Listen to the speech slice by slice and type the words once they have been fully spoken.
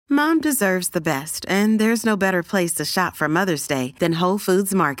Mom deserves the best, and there's no better place to shop for Mother's Day than Whole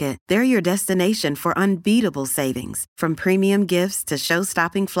Foods Market. They're your destination for unbeatable savings, from premium gifts to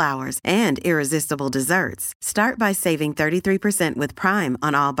show-stopping flowers and irresistible desserts. Start by saving 33% with Prime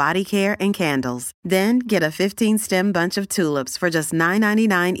on all body care and candles. Then get a 15-stem bunch of tulips for just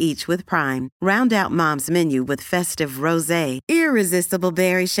 $9.99 each with Prime. Round out Mom's menu with festive rosé, irresistible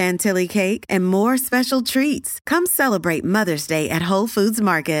berry chantilly cake, and more special treats. Come celebrate Mother's Day at Whole Foods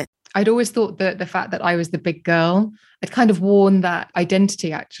Market. I'd always thought that the fact that I was the big girl, I'd kind of worn that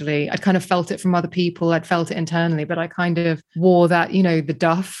identity, actually. I'd kind of felt it from other people. I'd felt it internally, but I kind of wore that, you know, the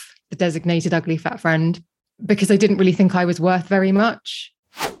duff, the designated ugly fat friend, because I didn't really think I was worth very much.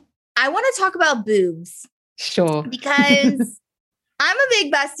 I want to talk about boobs. Sure. Because I'm a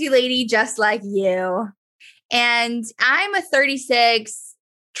big busty lady just like you. And I'm a 36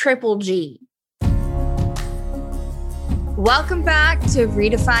 triple G. Welcome back to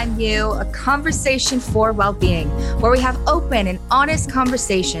Redefine You, a conversation for well-being, where we have open and honest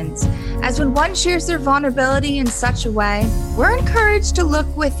conversations. As when one shares their vulnerability in such a way, we're encouraged to look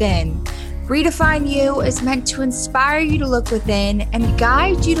within. Redefine You is meant to inspire you to look within and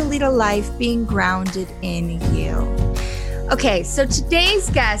guide you to lead a life being grounded in you. Okay, so today's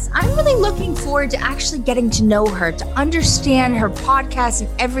guest, I'm really looking forward to actually getting to know her, to understand her podcast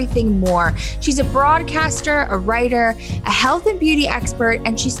and everything more. She's a broadcaster, a writer, a health and beauty expert,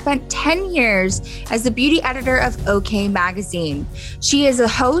 and she spent 10 years as the beauty editor of OK Magazine. She is a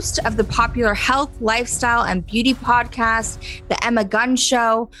host of the popular health, lifestyle, and beauty podcast, The Emma Gunn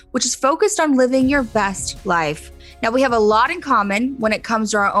Show, which is focused on living your best life. Now, we have a lot in common when it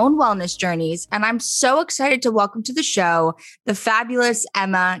comes to our own wellness journeys, and I'm so excited to welcome to the show the fabulous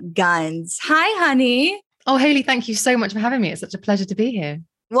Emma Guns. Hi, honey. Oh, Hayley, thank you so much for having me. It's such a pleasure to be here.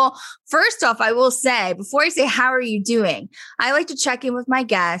 Well, first off, I will say, before I say, how are you doing? I like to check in with my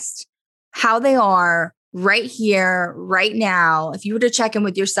guests, how they are right here, right now. If you were to check in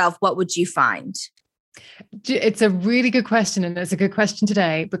with yourself, what would you find? It's a really good question. And it's a good question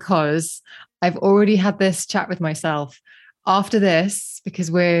today because I've already had this chat with myself. After this, because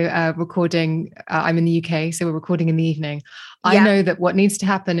we're recording, I'm in the UK, so we're recording in the evening. I know that what needs to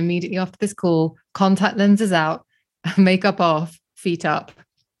happen immediately after this call, contact lenses out, makeup off, feet up.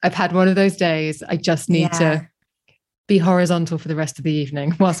 I've had one of those days. I just need to be horizontal for the rest of the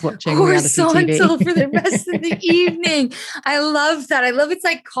evening whilst watching reality TV. Horizontal for the rest of the evening. I love that. I love it's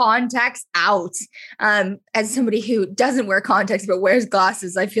like contacts out. As somebody who doesn't wear contacts but wears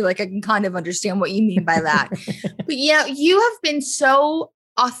glasses, I feel like I can kind of understand what you mean by that. But yeah, you have been so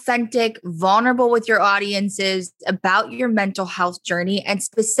authentic, vulnerable with your audiences about your mental health journey and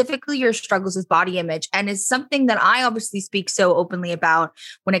specifically your struggles with body image. And is something that I obviously speak so openly about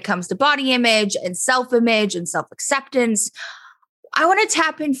when it comes to body image and self-acceptance. I want to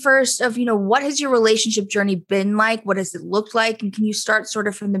tap in first of, what has your relationship journey been like? What has it looked like? And can you start sort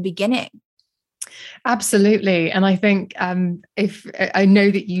of from the beginning? Absolutely. And I think if I know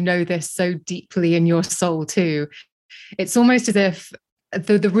that you know this so deeply in your soul too, it's almost as if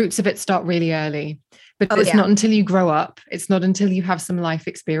the roots of it start really early, but it's not until you grow up. It's not until you have some life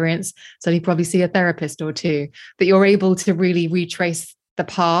experience. So you probably see a therapist or two that you're able to really retrace the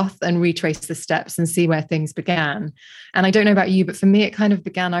path and retrace the steps and see where things began. And I don't know about you, but for me, it kind of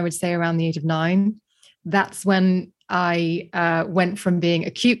began, I would say, around the age of 9. That's when I went from being a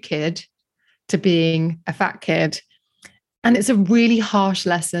cute kid to being a fat kid. And it's a really harsh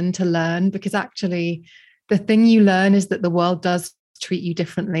lesson to learn because actually the thing you learn is that the world does treat you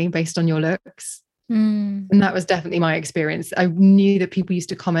differently based on your looks. And that was definitely my experience. I knew that people used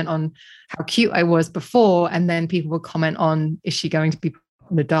to comment on how cute I was before, and then people would comment on, is she going to be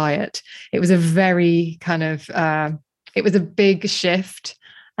on a diet? It was a very kind of, it was a big shift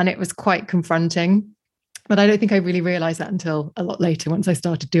and it was quite confronting. But I don't think I really realized that until a lot later once I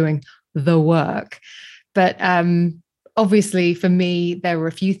started doing the work. But obviously for me, there were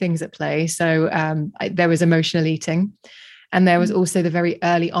a few things at play. So there was emotional eating. And there was also the very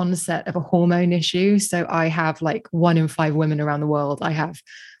early onset of a hormone issue. So I have like 1 in 5 women around the world. I have,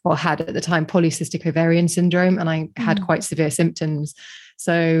 or had at the time, polycystic ovarian syndrome, and I had quite severe symptoms.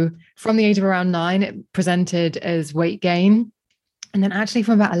 So from the age of around 9, it presented as weight gain. And then actually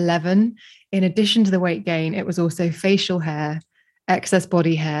from about 11, in addition to the weight gain, it was also facial hair, excess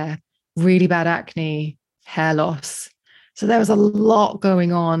body hair, really bad acne, hair loss. So there was a lot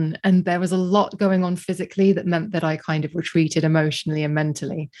going on, and there was a lot going on physically that meant that I kind of retreated emotionally and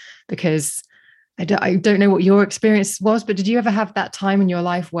mentally, because I don't know what your experience was, but did you ever have that time in your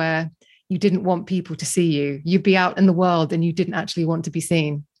life where you didn't want people to see you? You'd be out in the world and you didn't actually want to be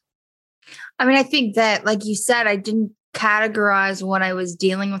seen. I mean, I think that, like you said, I didn't categorize what I was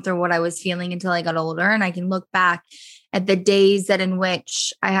dealing with or what I was feeling until I got older. And I can look back at the days that in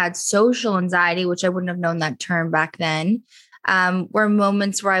which I had social anxiety, which I wouldn't have known that term back then, were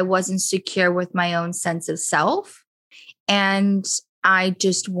moments where I wasn't secure with my own sense of self. And I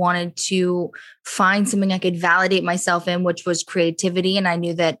just wanted to find something I could validate myself in, which was creativity. And I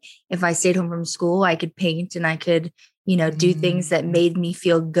knew that if I stayed home from school, I could paint and I could, do things that made me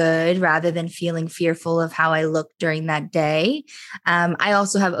feel good rather than feeling fearful of how I looked during that day. I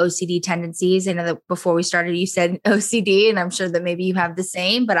also have OCD tendencies. I know that before we started, you said OCD, and I'm sure that maybe you have the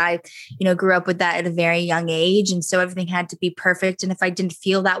same, but I, grew up with that at a very young age. And so everything had to be perfect. And if I didn't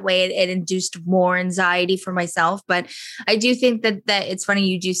feel that way, it induced more anxiety for myself. But I do think that it's funny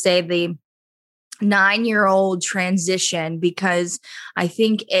you do say the 9-year-old transition, because I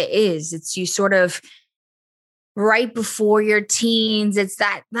think it's you sort of right before your teens. It's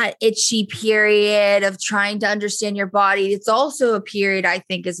that itchy period of trying to understand your body. It's also a period, I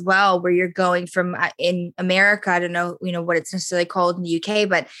think, as well, where you're going from in America, I don't know, what it's necessarily called in the UK,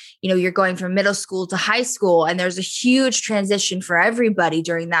 but, you're going from middle school to high school. And there's a huge transition for everybody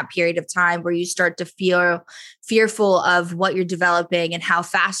during that period of time where you start to feel fearful of what you're developing and how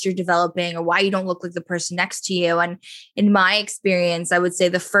fast you're developing or why you don't look like the person next to you. And in my experience, I would say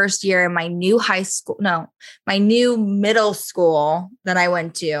the first year in my new new middle school that I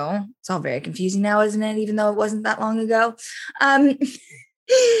went to, it's all very confusing now, isn't it? Even though it wasn't that long ago. I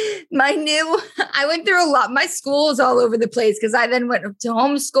went through a lot. My school is all over the place because I then went to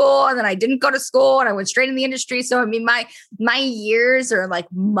homeschool and then I didn't go to school and I went straight in the industry. So, I mean, my years are like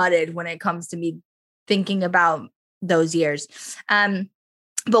mudded when it comes to me thinking about those years.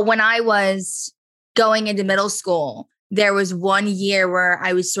 But when I was going into middle school, there was one year where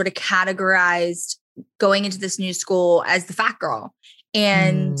I was sort of categorized going into this new school as the fat girl.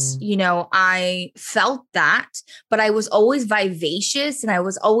 And, I felt that, but I was always vivacious and I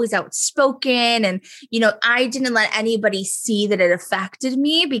was always outspoken. And, I didn't let anybody see that it affected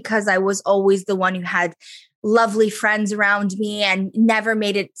me because I was always the one who had lovely friends around me and never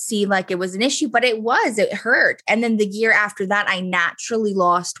made it seem like it was an issue, but it hurt. And then the year after that, I naturally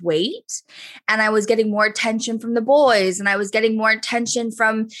lost weight and I was getting more attention from the boys and I was getting more attention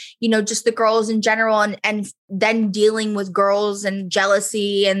from, just the girls in general. And then dealing with girls and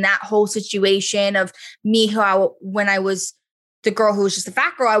jealousy and that whole situation of me, when I was the girl who was just a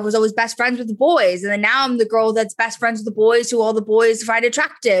fat girl, I was always best friends with the boys. And then now I'm the girl that's best friends with the boys who all the boys find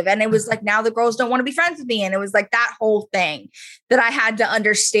attractive. And it was like, now the girls don't want to be friends with me. And it was like that whole thing that I had to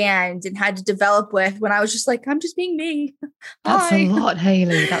understand and had to develop with when I was just like, I'm just being me. That's a lot,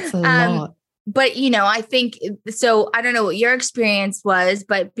 Haley. That's a lot. But, I think, so I don't know what your experience was,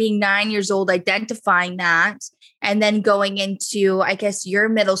 but being 9 years old, identifying that, and then going into, I guess, your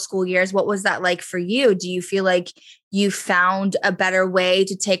middle school years, what was that like for you? Do you feel like you found a better way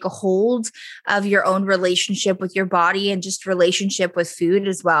to take a hold of your own relationship with your body and just relationship with food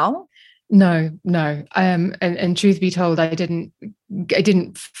as well? No. And truth be told, I didn't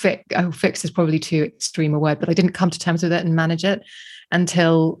fix is probably too extreme a word, but I didn't come to terms with it and manage it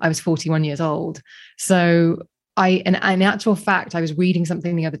until I was 41 years old. So in actual fact, I was reading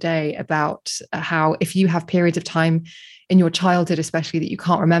something the other day about how if you have periods of time in your childhood, especially that you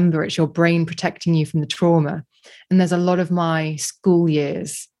can't remember, it's your brain protecting you from the trauma. And there's a lot of my school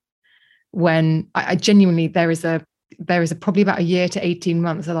years when I genuinely, there is probably about a year to 18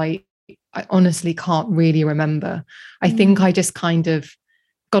 months that I honestly can't really remember. I think I just kind of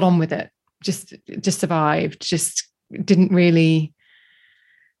got on with it, just survived, just didn't really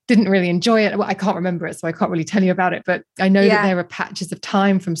enjoy it. Well, I can't remember it, so I can't really tell you about it. But I know that there are patches of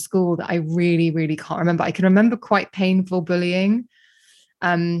time from school that I really, really can't remember. I can remember quite painful bullying,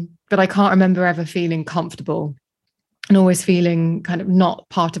 but I can't remember ever feeling comfortable and always feeling kind of not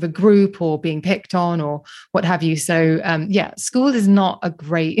part of a group or being picked on or what have you. So school is not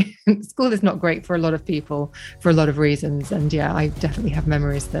great for a lot of people for a lot of reasons. And I definitely have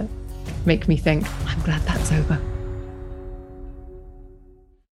memories that make me think, I'm glad that's over.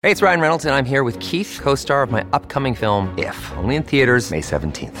 Hey, it's Ryan Reynolds, and I'm here with Keith, co-star of my upcoming film, If, only in theaters May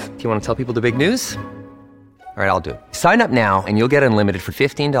 17th. Do you want to tell people the big news? All right, I'll do it. Sign up now and you'll get unlimited for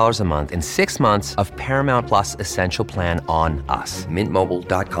 $15 a month and 6 months of Paramount Plus Essential Plan on us.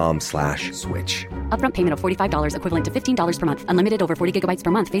 MintMobile.com/switch. Upfront payment of $45 equivalent to $15 per month. Unlimited over 40 gigabytes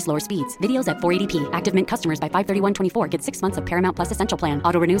per month. Face lower speeds. Videos at 480p. Active Mint customers by 531.24 get 6 months of Paramount Plus Essential Plan.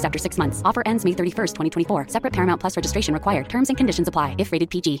 Auto renews after 6 months. Offer ends May 31st, 2024. Separate Paramount Plus registration required. Terms and conditions apply if rated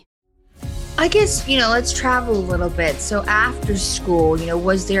PG. I guess, let's travel a little bit. So after school,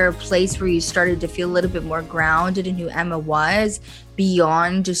 was there a place where you started to feel a little bit more grounded in who Emma was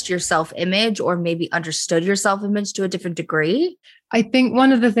beyond just your self-image, or maybe understood your self-image to a different degree? I think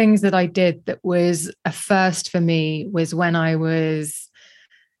one of the things that I did that was a first for me was when I was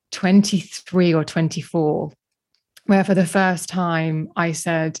 23 or 24, where for the first time I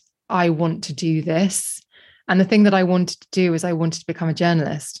said, I want to do this. And the thing that I wanted to do is I wanted to become a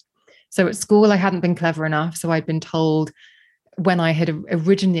journalist. So at school, I hadn't been clever enough. So I'd been told, when I had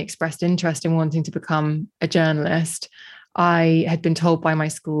originally expressed interest in wanting to become a journalist, I had been told by my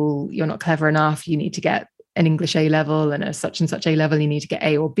school, you're not clever enough. You need to get an English A level, and a such and such A level. You need to get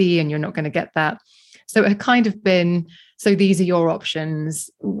A or B, and you're not going to get that. So it had kind of been, so these are your options,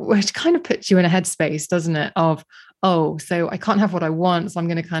 which kind of puts you in a headspace, doesn't it? Of, oh, so I can't have what I want. So I'm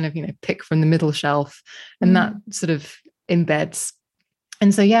going to kind of, pick from the middle shelf. And that sort of embeds.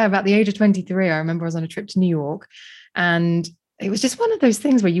 And so, yeah, about the age of 23, I remember I was on a trip to New York, and it was just one of those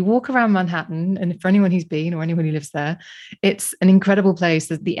things where you walk around Manhattan, and for anyone who's been or anyone who lives there, it's an incredible place.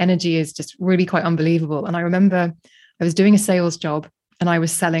 The energy is just really quite unbelievable. And I remember I was doing a sales job, and I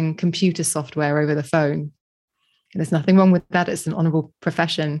was selling computer software over the phone. And there's nothing wrong with that. It's an honorable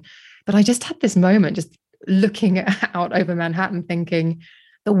profession. But I just had this moment just looking out over Manhattan thinking,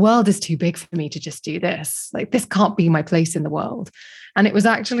 the world is too big for me to just do this. Like, this can't be my place in the world. And it was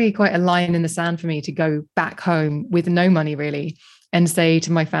actually quite a line in the sand for me to go back home with no money really and say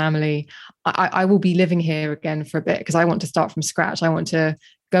to my family, I will be living here again for a bit because I want to start from scratch. I want to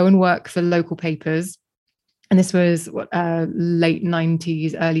go and work for local papers. And this was late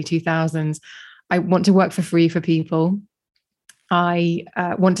 90s, early 2000s. I want to work for free for people. I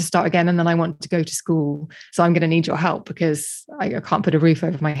want to start again, and then I want to go to school. So I'm going to need your help because I can't put a roof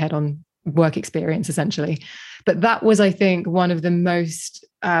over my head on work experience, essentially. But that was, I think, one of the most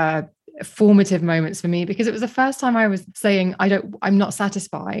formative moments for me, because it was the first time I was saying, I'm not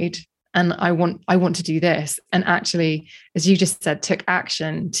satisfied, and I want to do this. And actually, as you just said, took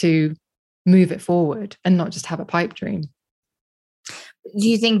action to move it forward and not just have a pipe dream. Do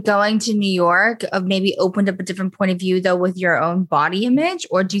you think going to New York maybe opened up a different point of view, though, with your own body image?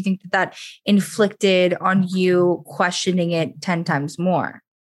 Or do you think that inflicted on you questioning it 10 times more?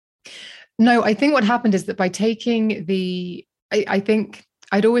 No, I think what happened is that by taking I think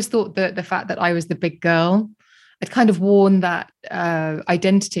I'd always thought that the fact that I was the big girl, I'd kind of worn that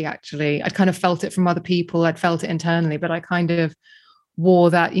identity, actually. I'd kind of felt it from other people. I'd felt it internally, but I kind of wore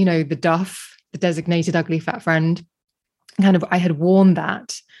that, the duff, the designated ugly fat friend. I had worn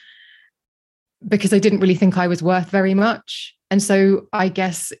that because I didn't really think I was worth very much. And so I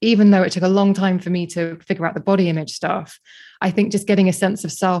guess even though it took a long time for me to figure out the body image stuff, I think just getting a sense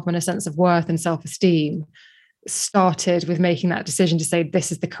of self and a sense of worth and self-esteem started with making that decision to say,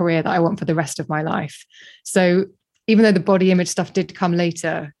 this is the career that I want for the rest of my life. So even though the body image stuff did come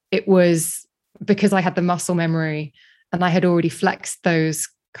later, it was because I had the muscle memory and I had already flexed those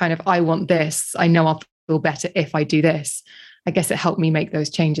kind of, I want this, I know I'll feel better if I do this. I guess it helped me make those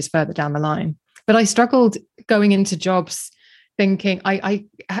changes further down the line. But I struggled going into jobs thinking, I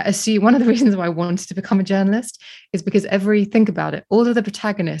assume one of the reasons why I wanted to become a journalist is because think about it, all of the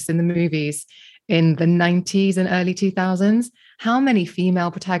protagonists in the movies in the 90s and early 2000s, how many female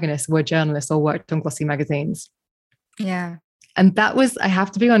protagonists were journalists or worked on glossy magazines? Yeah. And that was, I have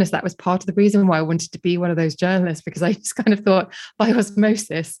to be honest, that was part of the reason why I wanted to be one of those journalists, because I just kind of thought, by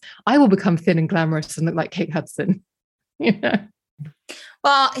osmosis, I will become thin and glamorous and look like Kate Hudson.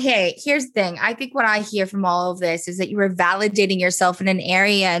 Well, hey, here's the thing. I think what I hear from all of this is that you were validating yourself in an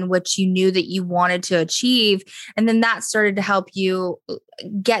area in which you knew that you wanted to achieve. And then that started to help you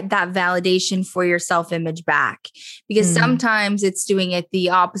get that validation for your self-image back. Because sometimes it's doing it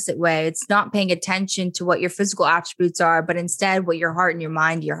the opposite way. It's not paying attention to what your physical attributes are, but instead what your heart and your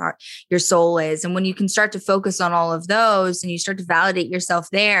mind, your soul is. And when you can start to focus on all of those and you start to validate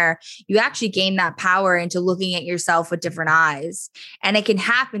yourself there, you actually gain that power into looking at yourself with different eyes. And it can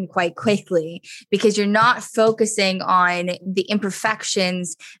happen quite quickly because you're not focusing on the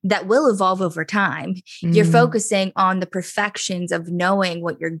imperfections that will evolve over time. You're focusing on the perfections of knowing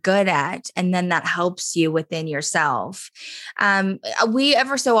what you're good at. And then that helps you within yourself. We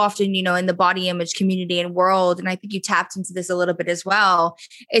ever so often, in the body image community and world, and I think you tapped into this a little bit as well,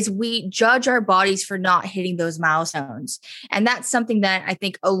 is we judge our bodies for not hitting those milestones. And that's something that I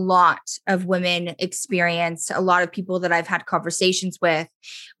think a lot of women experience, a lot of people that I've had conversations with.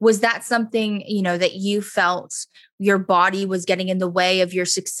 Was that something, that you felt your body was getting in the way of your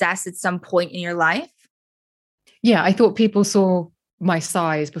success at some point in your life? Yeah, I thought people saw my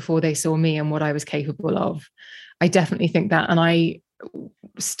size before they saw me and what I was capable of. I definitely think that. And I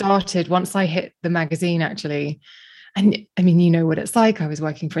started once I hit the magazine, actually. And I mean, you know what it's like. I was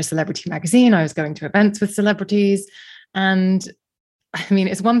working for a celebrity magazine. I was going to events with celebrities. And I mean,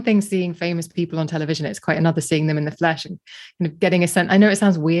 it's one thing seeing famous people on television. It's quite another seeing them in the flesh and kind of getting a sense. I know it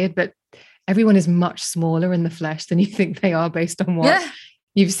sounds weird, but everyone is much smaller in the flesh than you think they are based on what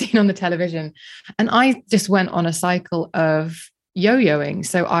you've seen on the television. And I just went on a cycle of yo-yoing.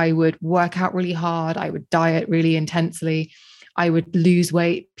 So I would work out really hard. I would diet really intensely. I would lose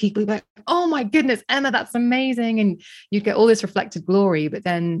weight. People would be like, oh my goodness, Emma, that's amazing. And you'd get all this reflected glory, but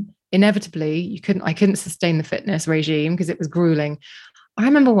then inevitably I couldn't sustain the fitness regime because it was grueling. I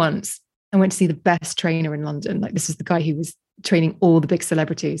remember once I went to see the best trainer in London. Like, this is the guy who was training all the big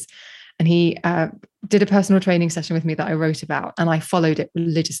celebrities. And he did a personal training session with me that I wrote about. And I followed it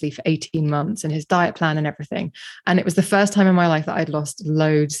religiously for 18 months and his diet plan and everything. And it was the first time in my life that I'd lost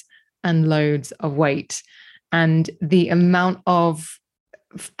loads and loads of weight. And the amount of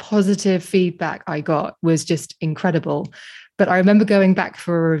positive feedback I got was just incredible. But I remember going back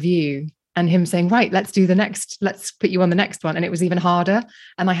for a review and him saying, right, let's put you on the next one. And it was even harder.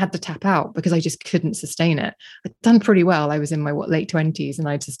 And I had to tap out because I just couldn't sustain it. I'd done pretty well. I was in my late 20s and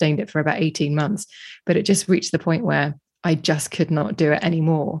I'd sustained it for about 18 months. But it just reached the point where I just could not do it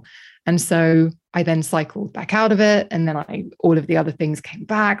anymore. And so I then cycled back out of it. And then all of the other things came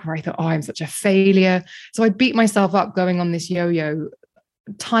back where I thought, oh, I'm such a failure. So I beat myself up going on this yo-yo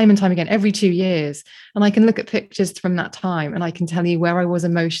time and time again, every 2 years. And I can look at pictures from that time and I can tell you where I was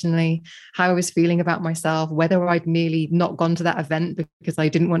emotionally, how I was feeling about myself, whether I'd merely not gone to that event because I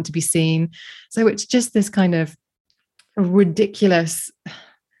didn't want to be seen. So it's just this kind of ridiculous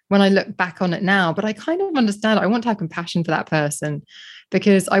when I look back on it now, but I kind of understand it. I want to have compassion for that person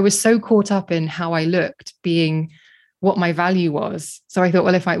because I was so caught up in how I looked being what my value was. So I thought,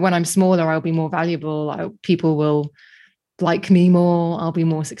 well, when I'm smaller, I'll be more valuable. People will like me more. I'll be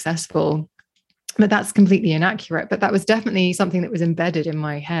more successful. But that's completely inaccurate. But that was definitely something that was embedded in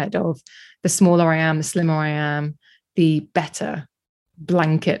my head of the smaller I am, the slimmer I am, the better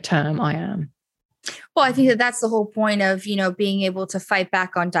blanket term I am. Well, I think that that's the whole point of, being able to fight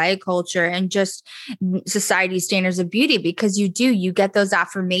back on diet culture and just society's standards of beauty, because you get those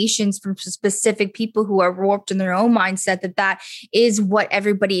affirmations from specific people who are warped in their own mindset that is what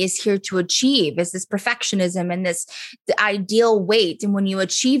everybody is here to achieve, is this perfectionism and the ideal weight. And when you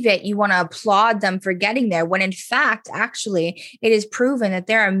achieve it, you want to applaud them for getting there. When in fact, actually, it is proven that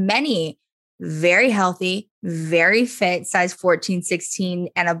there are many very healthy, very fit, size 14, 16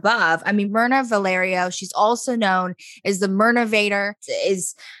 and above. I mean, Mirna Valerio, she's also known as the Mirnavator,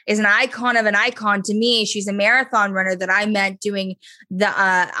 is an icon of an icon to me. She's a marathon runner that I met doing the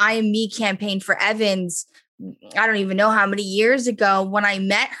I Am Me campaign for Evans. I don't even know how many years ago. When I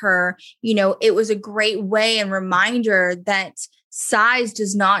met her, it was a great way and reminder that size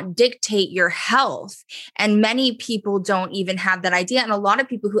does not dictate your health. And many people don't even have that idea. And a lot of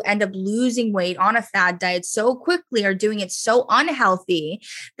people who end up losing weight on a fad diet so quickly are doing it so unhealthy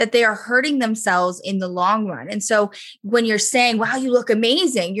that they are hurting themselves in the long run. And so when you're saying, wow, you look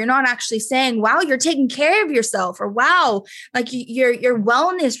amazing, you're not actually saying, wow, you're taking care of yourself, or wow, like your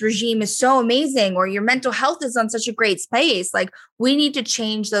wellness regime is so amazing, or your mental health is on such a great space. Like, we need to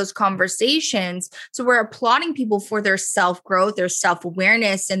change those conversations. So we're applauding people for their self-growth, their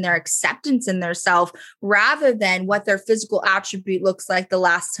self-awareness, and their acceptance in their self, rather than what their physical attribute looks like the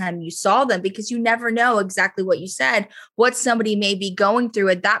last time you saw them, because you never know exactly what you said, what somebody may be going through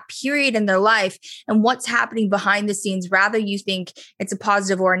at that period in their life and what's happening behind the scenes. Rather, you think it's a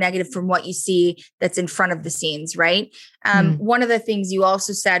positive or a negative from what you see that's in front of the scenes, right? One of the things you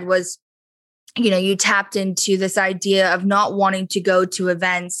also said was, you tapped into this idea of not wanting to go to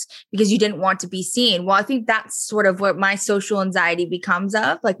events because you didn't want to be seen. Well, I think that's sort of what my social anxiety becomes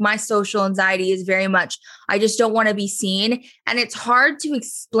of. Like, my social anxiety is very much, I just don't want to be seen. And it's hard to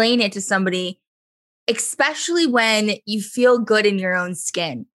explain it to somebody, especially when you feel good in your own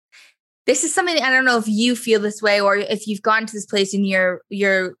skin. This is something, I don't know if you feel this way or if you've gotten to this place in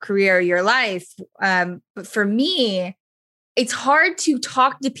your career, your life. But for me, it's hard to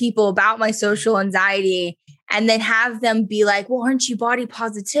talk to people about my social anxiety and then have them be like, well, aren't you body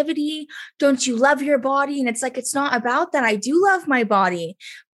positivity? Don't you love your body? And it's like, it's not about that. I do love my body,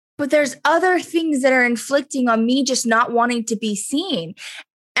 but there's other things that are inflicting on me just not wanting to be seen.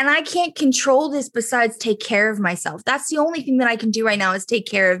 And I can't control this besides take care of myself. That's the only thing that I can do right now is take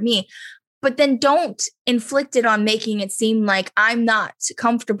care of me. But then don't inflict it on making it seem like I'm not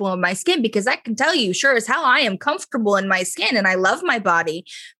comfortable in my skin, because I can tell you, sure as hell, I am comfortable in my skin and I love my body.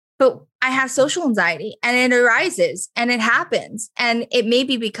 but I have social anxiety and it arises and it happens. And it may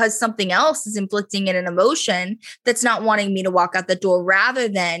be because something else is inflicting an emotion that's not wanting me to walk out the door, rather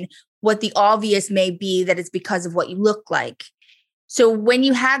than what the obvious may be, that it's because of what you look like. So when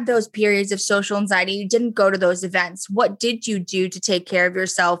you had those periods of social anxiety, you didn't go to those events. What did you do to take care of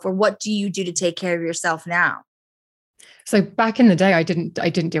yourself, or what do you do to take care of yourself now? So back in the day, I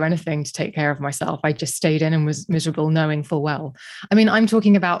didn't do anything to take care of myself. I just stayed in and was miserable, knowing full well. I mean, I'm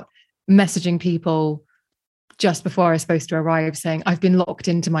talking about messaging people just before I was supposed to arrive saying, I've been locked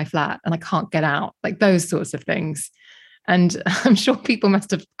into my flat and I can't get out, like those sorts of things. And I'm sure people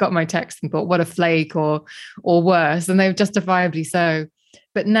must have got my text and thought, what a flake, or worse, and they're justifiably so.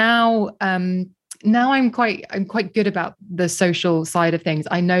 But now I'm quite good about the social side of things.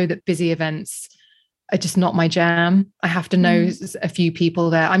 I know that busy events are just not my jam. I have to know a few people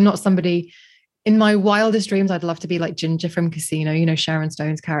there. I'm not somebody, in my wildest dreams, I'd love to be like Ginger from Casino, you know, Sharon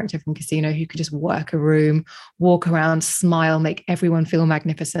Stone's character from Casino, who could just work a room, walk around, smile, make everyone feel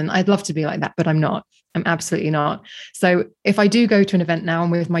magnificent. I'd love to be like that, but I'm not. I'm absolutely not. So if I do go to an event now,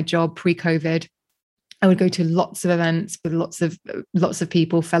 and with my job pre-COVID, I would go to lots of events with lots of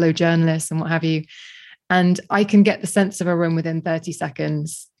people, fellow journalists and what have you. And I can get the sense of a room within 30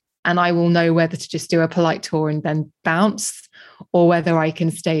 seconds. And I will know whether to just do a polite tour and then bounce, or whether I can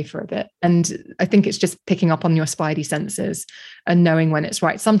stay for a bit. And I think it's just picking up on your spidey senses and knowing when it's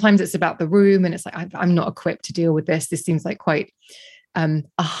right. Sometimes it's about the room and it's like, I'm not equipped to deal with this. This seems like quite a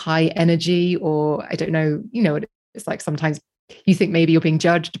high energy, or I don't know, you know, it's like sometimes you think maybe you're being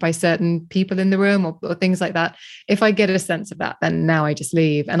judged by certain people in the room, or things like that. If I get a sense of that, then now I just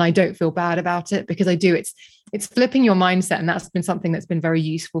leave, and I don't feel bad about it, because I do. It's flipping your mindset. And that's been something that's been very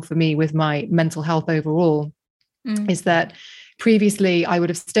useful for me with my mental health overall, is that previously I would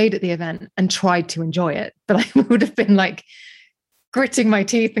have stayed at the event and tried to enjoy it, but I would have been like gritting my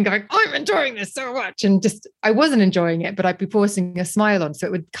teeth and going, I'm enjoying this so much. And just, I wasn't enjoying it, but I'd be forcing a smile on. So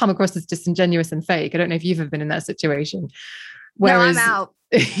it would come across as disingenuous and fake. I don't know if you've ever been in that situation. Whereas, no, I'm out.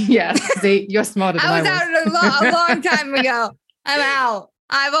 Yeah, see, you're smarter than I was. I was out a long time ago. I'm out.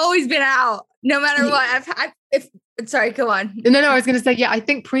 I've always been out, no matter what. Sorry, go on. No, I was going to say, yeah, I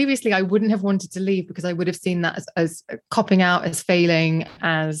think previously I wouldn't have wanted to leave, because I would have seen that as copping out, as failing,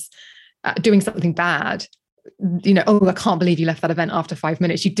 as doing something bad. You know, oh, I can't believe you left that event after 5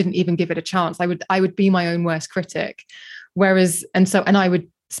 minutes. You didn't even give it a chance. I would be my own worst critic. Whereas, and I would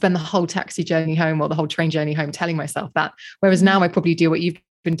spend the whole taxi journey home or the whole train journey home telling myself that. Whereas now I probably do what you've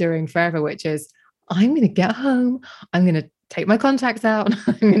been doing forever, which is, I'm going to get home, I'm going to take my contacts out,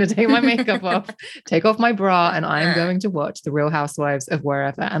 I'm going to take my makeup off, take off my bra, and I'm going to watch The Real Housewives of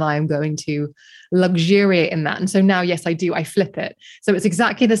wherever, and I'm going to luxuriate in that. And so now, yes, I flip it. So it's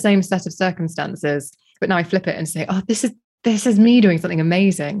exactly the same set of circumstances, but now I flip it and say, oh, this is me doing something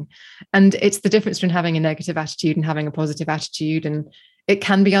amazing. And it's the difference between having a negative attitude and having a positive attitude. And it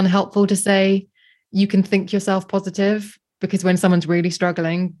can be unhelpful to say you can think yourself positive, because when someone's really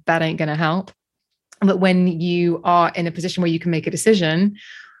struggling, that ain't going to help. But when you are in a position where you can make a decision,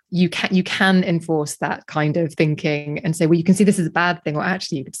 you can enforce that kind of thinking and say, well, you can see this as a bad thing, or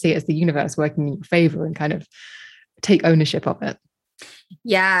actually you could see it as the universe working in your favor, and kind of take ownership of it.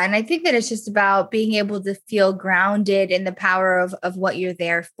 Yeah. And I think that it's just about being able to feel grounded in the power of what you're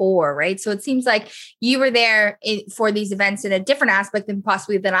there for, right? So it seems like you were there for these events in a different aspect than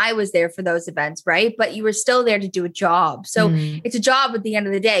I was there for those events, right? But you were still there to do a job. So it's a job at the end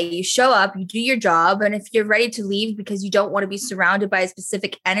of the day. You show up, you do your job. And if you're ready to leave because you don't want to be surrounded by a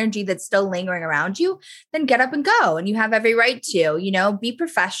specific energy that's still lingering around you, then get up and go. And you have every right to, you know, be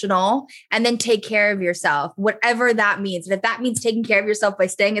professional and then take care of yourself, whatever that means. And if that means taking care of yourself by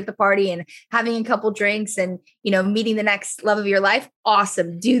staying at the party and having a couple drinks and, you know, meeting the next love of your life,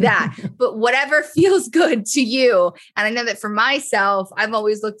 awesome, do that. But whatever feels good to you. And I know that for myself, I've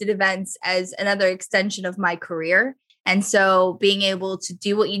always looked at events as another extension of my career. And so being able to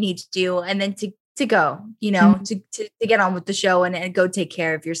do what you need to do and then to go, you know, to get on with the show and go take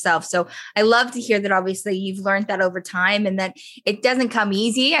care of yourself. So I love to hear that obviously you've learned that over time and that it doesn't come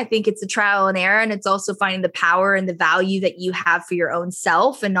easy. I think it's a trial and error, and it's also finding the power and the value that you have for your own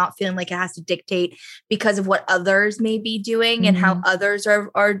self and not feeling like it has to dictate because of what others may be doing and how others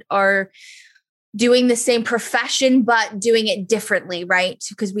are doing the same profession, but doing it differently, right?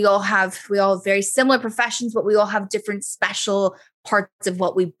 Because we all have very similar professions, but we all have different special parts of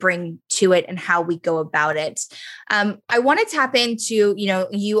what we bring to it and how we go about it. I want to tap into, you know,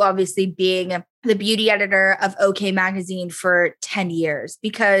 you obviously being the beauty editor of OK Magazine for 10 years,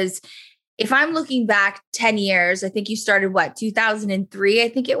 because if I'm looking back 10 years, I think you started 2003, I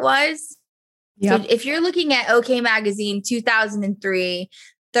think it was. Yep. So if you're looking at OK Magazine, 2003,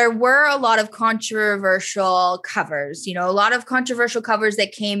 there were a lot of controversial covers, a lot of controversial covers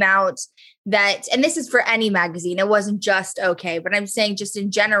that came out that, and this is for any magazine, it wasn't just OK, but I'm saying just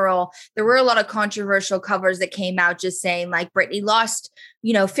in general, there were a lot of controversial covers that came out just saying like Britney lost,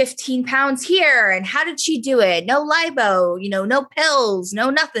 15 pounds here. And how did she do it? No lipo, no pills,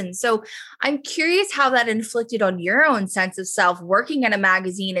 no nothing. So I'm curious how that inflicted on your own sense of self working at a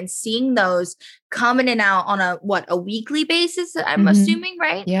magazine and seeing those come in and out on a weekly basis, I'm assuming,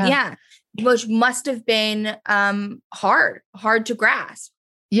 right? Yeah. Which must have been hard to grasp.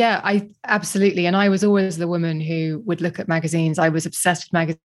 Yeah, I absolutely. And I was always the woman who would look at magazines. I was obsessed with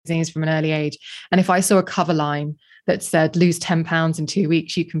magazines from an early age. And if I saw a cover line that said lose 10 pounds in 2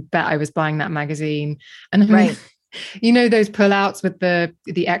 weeks, you can bet I was buying that magazine. And I mean, those pullouts with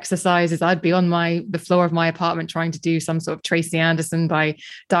the exercises, I'd be on the floor of my apartment trying to do some sort of Tracy Anderson by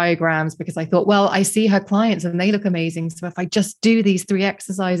diagrams, because I thought, well, I see her clients and they look amazing. So if I just do these 3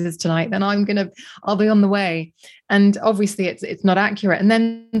 exercises tonight, then I'll be on the way. And obviously it's not accurate. And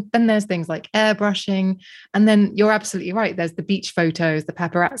then there's things like airbrushing. And then you're absolutely right. There's the beach photos, the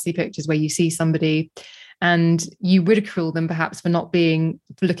paparazzi pictures where you see somebody and you ridicule them perhaps for not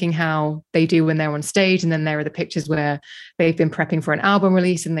looking how they do when they're on stage. And then there are the pictures where they've been prepping for an album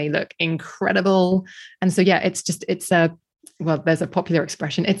release and they look incredible. And so, yeah, there's a popular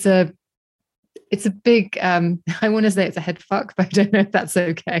expression. It's a big, I want to say it's a head fuck, but I don't know if that's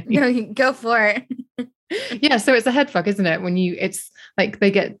okay. No, go for it. Yeah, so it's a head fuck, isn't it? It's like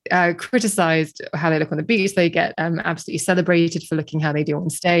they get criticized how they look on the beach. They get absolutely celebrated for looking how they do on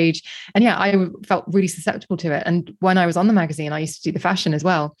stage. And yeah, I felt really susceptible to it. And when I was on the magazine, I used to do the fashion as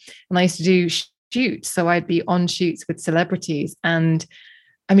well. And I used to do shoots. So I'd be on shoots with celebrities. And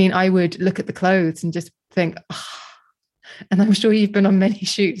I mean, I would look at the clothes and just think, and I'm sure you've been on many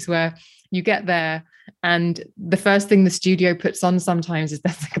shoots where you get there and the first thing the studio puts on sometimes is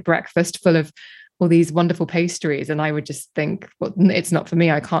there's like a breakfast full of all these wonderful pastries. And I would just think, well, it's not for me.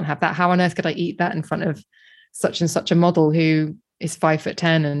 I can't have that. How on earth could I eat that in front of such and such a model who is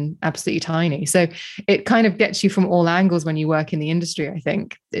 5'10" and absolutely tiny? So it kind of gets you from all angles when you work in the industry, I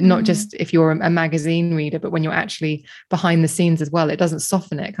think, not just if you're a magazine reader, but when you're actually behind the scenes as well. It doesn't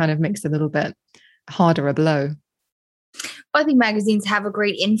soften it, kind of makes it a little bit harder a blow. I think magazines have a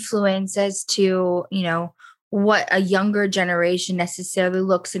great influence as to, what a younger generation necessarily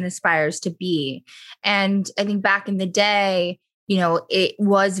looks and aspires to be. And I think back in the day, it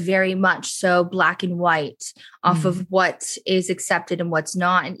was very much so black and white off of what is accepted and what's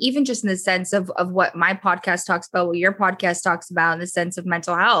not. And even just in the sense of what my podcast talks about, what your podcast talks about in the sense of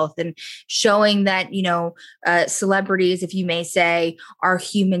mental health and showing that, celebrities, if you may say, are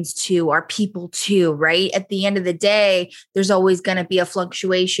humans too, are people too, right? At the end of the day, there's always going to be a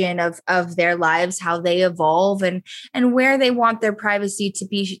fluctuation of their lives, how they evolve and where they want their privacy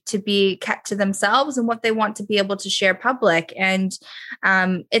to be kept to themselves and what they want to be able to share public. And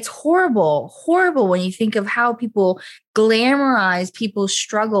it's horrible when you think of how people glamorize people's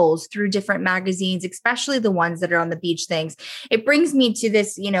struggles through different magazines, especially the ones that are on the beach things. It brings me to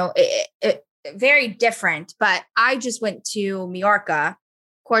this, very different, but I just went to Mallorca,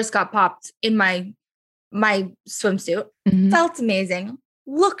 of course, got popped in my swimsuit, felt amazing,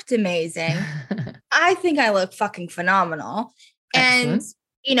 looked amazing. I think I look fucking phenomenal. Excellent. And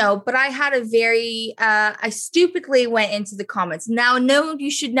but I had I stupidly went into the comments. Now, no, you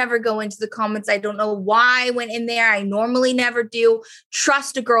should never go into the comments. I don't know why I went in there. I normally never do.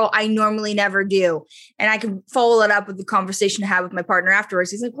 Trust a girl. I normally never do. And I can follow it up with the conversation I had with my partner afterwards.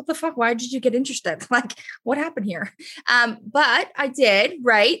 He's like, what the fuck? Why did you get interested? Like, what happened here? But I did,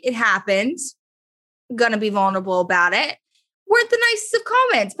 right? It happened. Gonna be vulnerable about it. Weren't the nicest of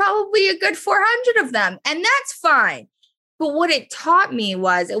comments, probably a good 400 of them. And that's fine. But what it taught me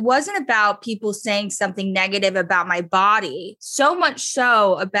was it wasn't about people saying something negative about my body, so much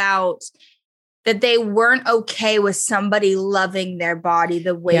so about that they weren't okay with somebody loving their body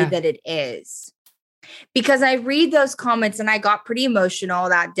the way that it is. Because I read those comments and I got pretty emotional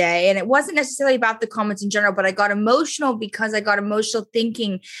that day. And it wasn't necessarily about the comments in general, but I got emotional because I got emotional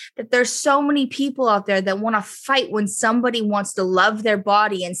thinking that there's so many people out there that want to fight when somebody wants to love their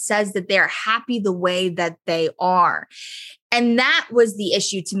body and says that they're happy the way that they are. And that was the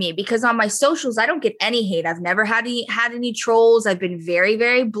issue to me, because on my socials, I don't get any hate. I've never had any trolls. I've been very,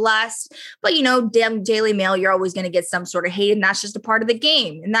 very blessed. But, damn Daily Mail, you're always going to get some sort of hate. And that's just a part of the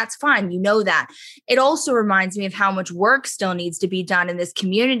game. And that's fine. That. It also reminds me of how much work still needs to be done in this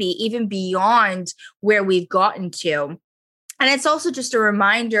community, even beyond where we've gotten to. And it's also just a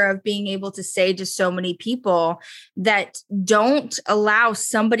reminder of being able to say to so many people that don't allow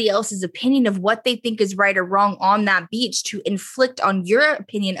somebody else's opinion of what they think is right or wrong on that beach to inflict on your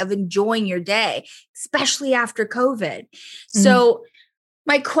opinion of enjoying your day, especially after COVID. So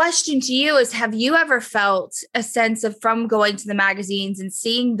my question to you is, have you ever felt a sense of, from going to the magazines and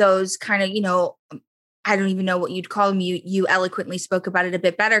seeing those kind of, you know, I don't even know what you'd call them. You eloquently spoke about it a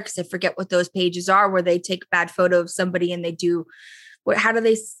bit better, because I forget what those pages are, where they take a bad photo of somebody and they do how do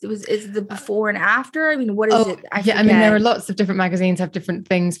they, is it the before and after? I mean, what is it? I mean, there are lots of different magazines have different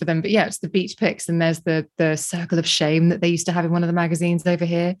things for them, but yeah, it's the beach pics. And there's the circle of shame that they used to have in one of the magazines over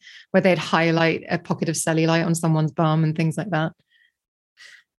here, where they'd highlight a pocket of cellulite on someone's bum and things like that.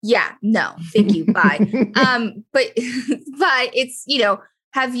 Yeah, no, thank you. Bye. But it's, you know,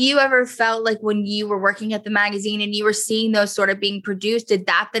 have you ever felt like when you were working at the magazine and you were seeing those sort of being produced, did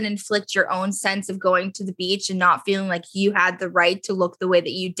that then inflict your own sense of going to the beach and not feeling like you had the right to look the way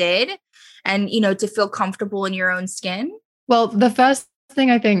that you did and, you know, to feel comfortable in your own skin? Well, the first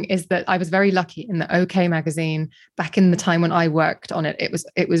thing I think is that I was very lucky in the OK magazine back in the time when I worked on it.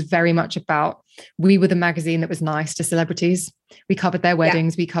 It was very much about, we were the magazine that was nice to celebrities. We covered their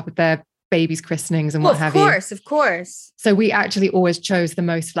weddings, we covered their babies' christenings and what have you. Of course. So we actually always chose the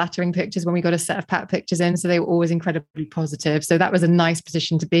most flattering pictures when we got a set of pat pictures in. So they were always incredibly positive. So that was a nice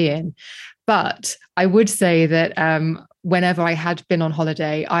position to be in. But I would say that whenever I had been on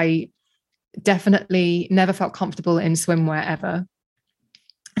holiday, I definitely never felt comfortable in swimwear ever.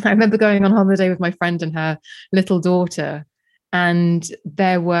 I remember going on holiday with my friend and her little daughter, and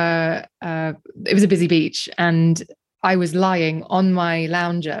it was a busy beach, and I was lying on my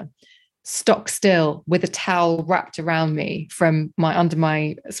lounger, stock still, with a towel wrapped around me from under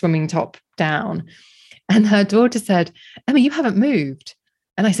my swimming top down. And her daughter said, "Emma, you haven't moved."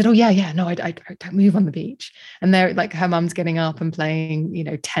 And I said, "Oh yeah, no, I don't move on the beach." And they're like, her mum's getting up and playing, you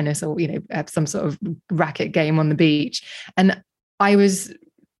know, tennis or, you know, some sort of racket game on the beach. And I was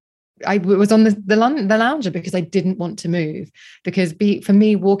on the lounger because I didn't want to move, because for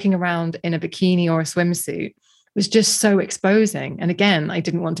me, walking around in a bikini or a swimsuit was just so exposing. And again, I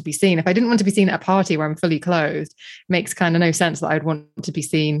didn't want to be seen. If I didn't want to be seen at a party where I'm fully clothed, it makes kind of no sense that I'd want to be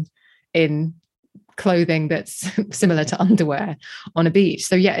seen in clothing that's similar to underwear on a beach.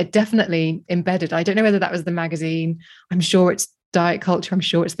 So yeah, it definitely embedded. I don't know whether that was the magazine. I'm sure it's diet culture. I'm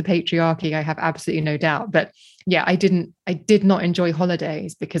sure it's the patriarchy. I have absolutely no doubt. But yeah, I did not enjoy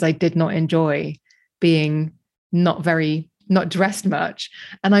holidays because I did not enjoy being not dressed much.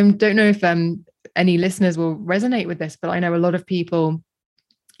 And I don't know if any listeners will resonate with this, but I know a lot of people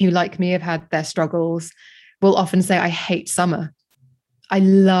who, like me, have had their struggles, will often say, "I hate summer. I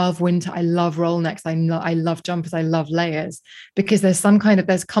love winter. I love roll necks. I love jumpers. I love layers," because there's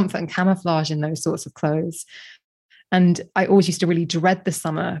comfort and camouflage in those sorts of clothes. And I always used to really dread the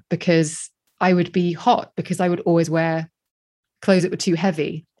summer because I would be hot, because I would always wear clothes that were too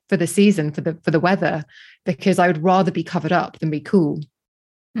heavy for the season, for the weather, because I would rather be covered up than be cool.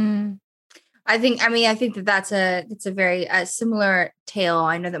 I think that that's a very similar tale.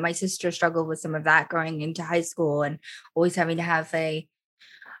 I know that my sister struggled with some of that going into high school and always having to have a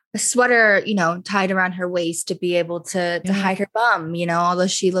sweater, you know, tied around her waist to be able to hide her bum, you know, although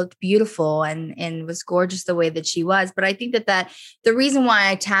she looked beautiful and was gorgeous the way that she was. But I think that the reason why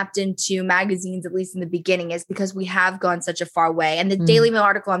I tapped into magazines, at least in the beginning, is because we have gone such a far way. And the Daily Mail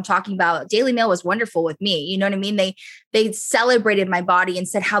article I'm talking about, Daily Mail was wonderful with me. You know what I mean? They celebrated my body and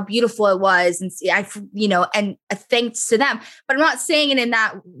said how beautiful it was. And and thanks to them. But I'm not saying it in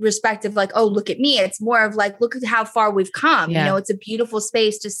that respect of like, oh, look at me. It's more of like, look at how far we've come. Yeah. You know, it's a beautiful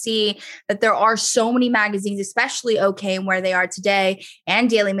space to see that there are so many magazines, especially OK and where they are today, and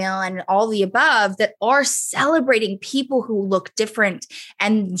Daily Mail and all the above, that are celebrating people who look different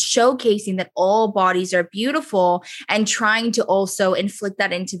and showcasing that all bodies are beautiful, and trying to also inflict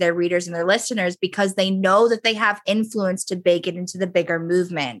that into their readers and their listeners, because they know that they have influence to bake it into the bigger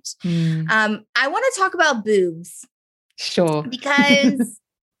movement. I want to talk about boobs. Sure. Because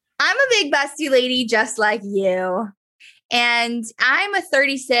I'm a big busty lady just like you. And I'm a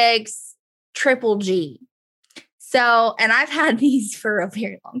 36 triple G. So, and I've had these for a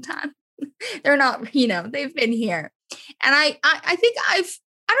very long time. They're not, you know, they've been here. And I think I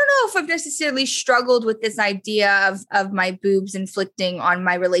don't know if I've necessarily struggled with this idea of my boobs inflicting on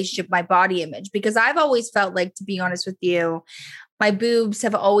my relationship, my body image, because I've always felt like, to be honest with you, my boobs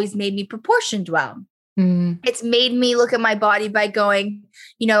have always made me proportioned well. It's made me look at my body by going,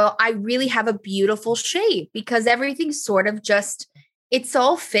 you know, I really have a beautiful shape, because everything's sort of just, it's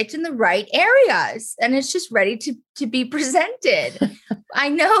all fit in the right areas and it's just ready to be presented. I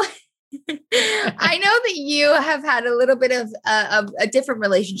know I know that you have had a little bit of a different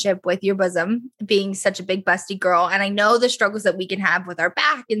relationship with your bosom, being such a big busty girl. And I know the struggles that we can have with our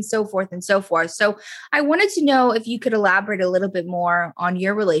back and so forth and so forth. So I wanted to know if you could elaborate a little bit more on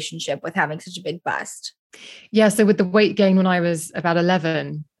your relationship with having such a big bust. Yeah. So with the weight gain when I was about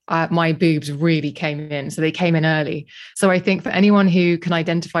 11, my boobs really came in. So they came in early. So I think for anyone who can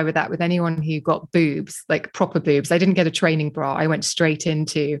identify with that, with anyone who got boobs, like proper boobs, I didn't get a training bra. I went straight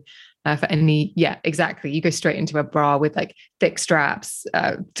into exactly. You go straight into a bra with like thick straps,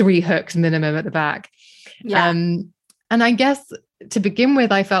 3 hooks minimum at the back. Yeah. And I guess to begin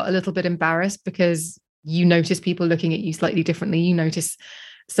with, I felt a little bit embarrassed because you notice people looking at you slightly differently. You notice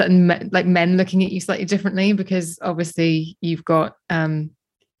certain men looking at you slightly differently because obviously you've got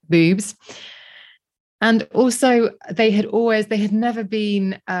boobs. And also they had never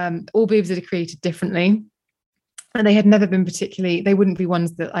been, all boobs are created differently. And they had never been they wouldn't be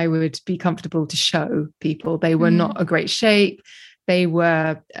ones that I would be comfortable to show people. They were not a great shape. They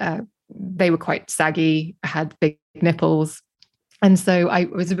were quite saggy, had big nipples. And so I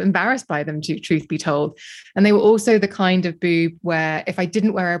was embarrassed by them, truth be told. And they were also the kind of boob where if I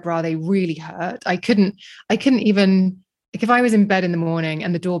didn't wear a bra, they really hurt. I couldn't even, like if I was in bed in the morning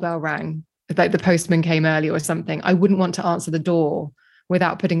and the doorbell rang, like the postman came early or something, I wouldn't want to answer the door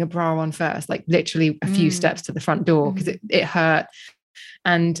without putting a bra on first, like literally a few steps to the front door because it hurt.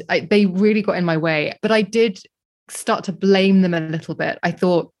 And they really got in my way. But I did start to blame them a little bit. I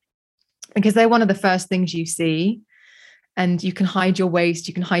thought, because they're one of the first things you see, and you can hide your waist,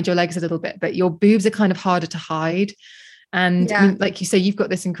 you can hide your legs a little bit, but your boobs are kind of harder to hide. And I mean, like you say, you've got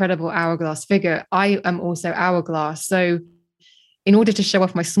this incredible hourglass figure. I am also hourglass. So in order to show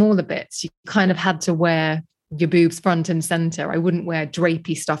off my smaller bits, you kind of had to wear your boobs front and center. I wouldn't wear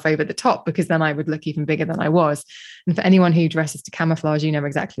drapey stuff over the top because then I would look even bigger than I was. And for anyone who dresses to camouflage, you know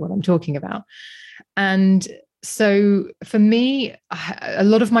exactly what I'm talking about. And so for me, a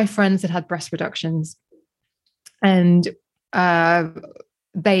lot of my friends had breast reductions, and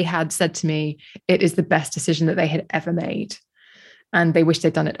they had said to me, it is the best decision that they had ever made. And they wish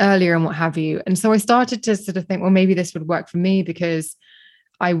they'd done it earlier and what have you. And so I started to sort of think, well, maybe this would work for me because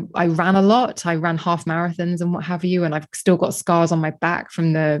I ran a lot. I ran half marathons and what have you. And I've still got scars on my back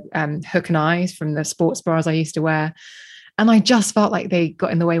from the hook and eyes from the sports bras I used to wear. And I just felt like they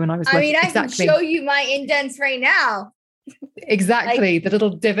got in the way when I was working. I can show you my indents right now. Exactly. The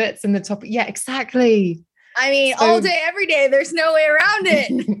little divots in the top. Yeah, exactly. I mean, all day, every day, there's no way around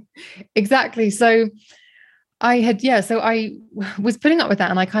it. Exactly. So I was putting up with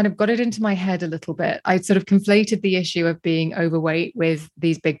that and I kind of got it into my head a little bit. I sort of conflated the issue of being overweight with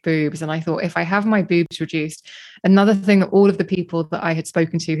these big boobs. And I thought, if I have my boobs reduced, another thing that all of the people that I had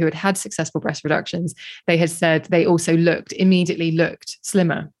spoken to who had successful breast reductions, they had said they also immediately looked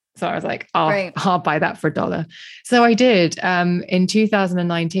slimmer. So I was like, I'll buy that for $1. So I did. In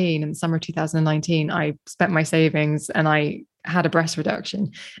 2019, in the summer of 2019, I spent my savings and I had a breast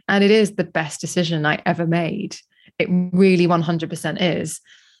reduction. And it is the best decision I ever made. It really 100% is.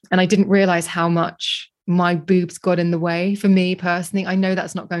 And I didn't realize how much my boobs got in the way for me personally. I know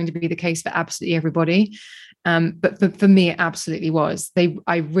that's not going to be the case for absolutely everybody. But for me, it absolutely was.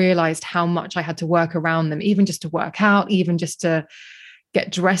 I realized how much I had to work around them, even just to work out, even just to get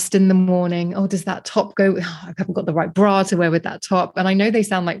dressed in the morning. Oh, does that top go? Oh, I haven't got the right bra to wear with that top. And I know they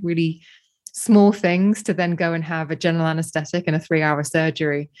sound like really small things to then go and have a general anesthetic and a 3-hour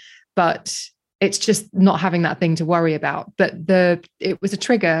surgery, but it's just not having that thing to worry about. But it was a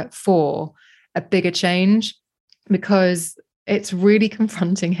trigger for a bigger change because it's really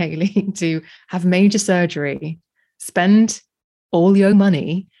confronting, Hayley, to have major surgery, spend all your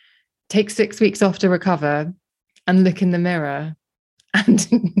money, take 6 weeks off to recover, and look in the mirror and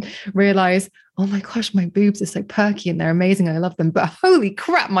realize, oh my gosh, my boobs are so perky and they're amazing. I love them. But holy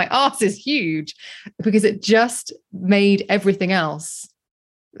crap, my ass is huge, because it just made everything else.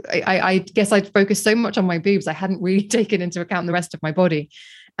 I guess I'd focused so much on my boobs, I hadn't really taken into account the rest of my body.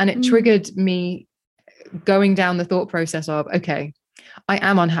 And it triggered me going down the thought process of, okay, I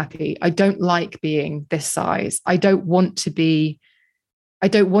am unhappy. I don't like being this size. I don't want to be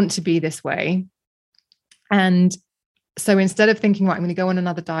this way. And so instead of thinking, right, I'm going to go on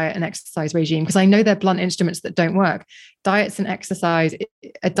another diet and exercise regime, because I know they're blunt instruments that don't work. Diets and exercise,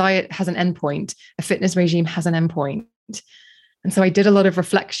 a diet has an endpoint. A fitness regime has an endpoint. And so I did a lot of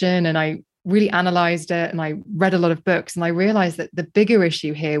reflection and I really analyzed it and I read a lot of books, and I realized that the bigger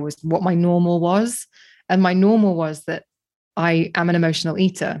issue here was what my normal was. And my normal was that I am an emotional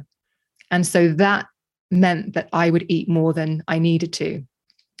eater. And so that meant that I would eat more than I needed to.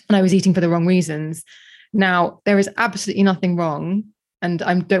 And I was eating for the wrong reasons. Now, there is absolutely nothing wrong And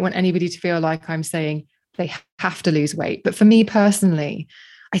I don't want anybody to feel like I'm saying they have to lose weight. But for me personally,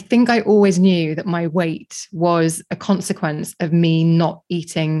 I think I always knew that my weight was a consequence of me not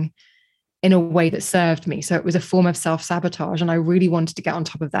eating in a way that served me. So it was a form of self-sabotage. And I really wanted to get on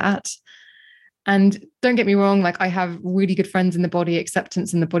top of that. And don't get me wrong, like I have really good friends in the body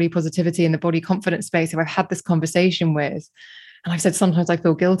acceptance and the body positivity and the body confidence space who I've had this conversation with. And I've said, sometimes I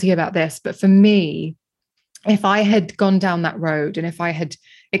feel guilty about this. But for me, if I had gone down that road and if I had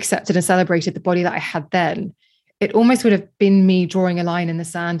accepted and celebrated the body that I had then, it almost would have been me drawing a line in the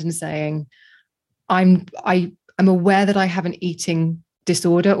sand and saying, I'm aware that I have an eating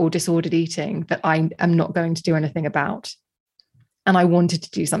disorder or disordered eating that I am not going to do anything about. And I wanted to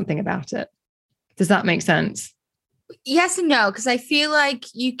do something about it. Does that make sense? Yes and no, because I feel like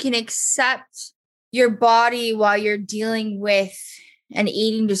you can accept your body while you're dealing with an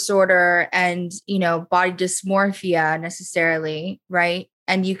eating disorder and, you know, body dysmorphia necessarily, right?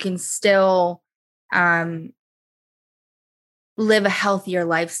 And you can still live a healthier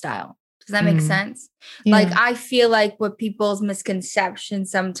lifestyle. Does that make sense? Yeah. Like, I feel like what people's misconception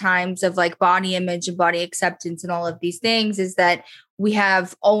sometimes of like body image and body acceptance and all of these things is that we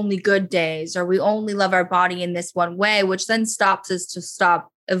have only good days or we only love our body in this one way, which then stops us to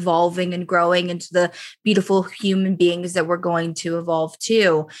stop evolving and growing into the beautiful human beings that we're going to evolve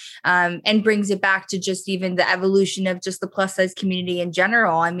to, and brings it back to just even the evolution of just the plus size community in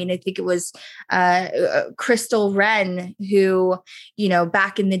general. I mean, I think it was Crystal Wren who, you know,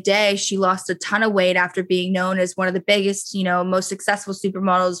 back in the day, she lost a ton of weight after being known as one of the biggest, you know, most successful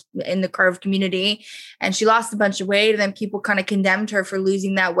supermodels in the curve community. And she lost a bunch of weight, and then people kind of condemned her for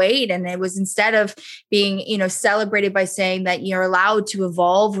losing that weight. And it was, instead of being, you know, celebrated by saying that you're allowed to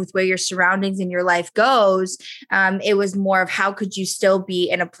evolve with where your surroundings in your life goes, it was more of how could you still be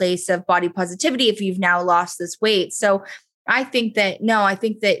in a place of body positivity if you've now lost this weight. So I think that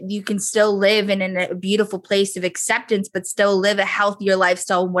you can still live in a beautiful place of acceptance, but still live a healthier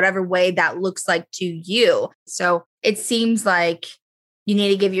lifestyle in whatever way that looks like to you. So it seems like you need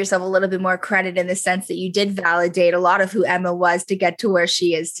to give yourself a little bit more credit in the sense that you did validate a lot of who Emma was to get to where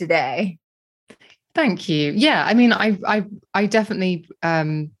she is today. Thank you. Yeah, I mean, I definitely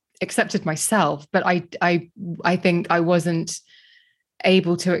accepted myself, but I think I wasn't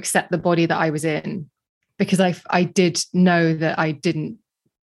able to accept the body that I was in, because I did know that I didn't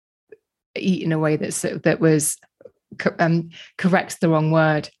eat in a way that was correct's the wrong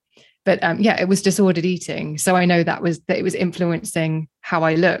word, but yeah, it was disordered eating. So I know that it was influencing how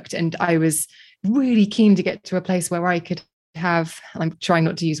I looked, and I was really keen to get to a place where I could I'm trying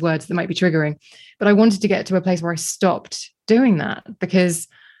not to use words that might be triggering, but I wanted to get to a place where I stopped doing that, because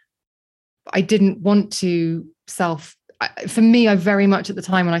I didn't want to for me, I very much at the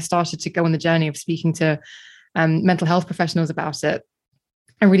time when I started to go on the journey of speaking to mental health professionals about it,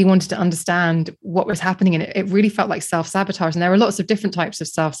 I really wanted to understand what was happening. And it really felt like self-sabotage. And there are lots of different types of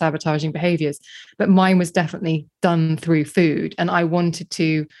self-sabotaging behaviors, but mine was definitely done through food. And I wanted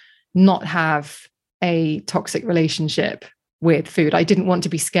to not have a toxic relationship with food. I didn't want to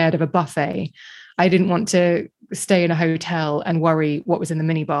be scared of a buffet. I didn't want to stay in a hotel and worry what was in the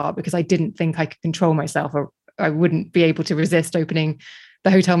minibar, because I didn't think I could control myself, or I wouldn't be able to resist opening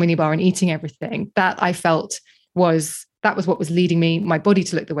the hotel minibar and eating everything. That I felt was what was leading my body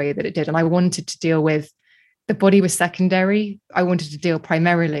to look the way that it did. And I wanted to deal with, the body was secondary. I wanted to deal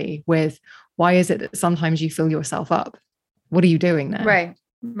primarily with, why is it that sometimes you fill yourself up? What are you doing there?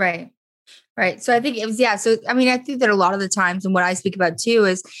 Right. So I think it was, yeah. So, I mean, I think that a lot of the times, and what I speak about too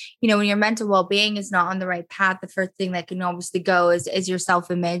is, you know, when your mental well-being is not on the right path, the first thing that can obviously go is your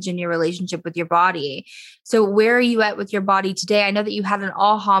self-image and your relationship with your body. So where are you at with your body today? I know that you had an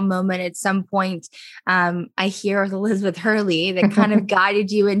aha moment at some point. I hear with Elizabeth Hurley that kind of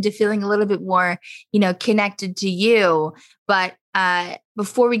guided you into feeling a little bit more, you know, connected to you. But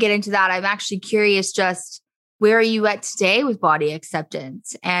before we get into that, I'm actually curious, just where are you at today with body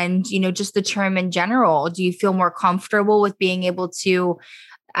acceptance and, you know, just the term in general? Do you feel more comfortable with being able to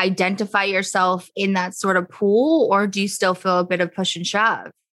identify yourself in that sort of pool, or do you still feel a bit of push and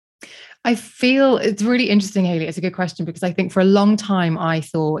shove? I feel it's really interesting, Hayley. It's a good question, because I think for a long time, I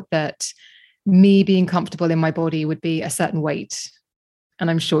thought that me being comfortable in my body would be a certain weight.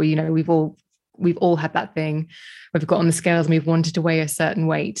 And I'm sure, you know, we've all had that thing. We've got on the scales and we've wanted to weigh a certain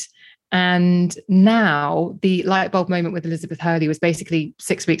weight. And now the light bulb moment with Elizabeth Hurley was basically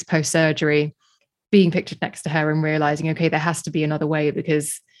 6 weeks post-surgery, being pictured next to her and realizing, okay, there has to be another way,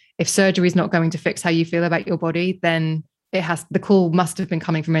 because if surgery is not going to fix how you feel about your body, then the call must have been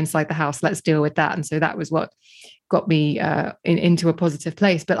coming from inside the house. Let's deal with that. And so that was what got me into a positive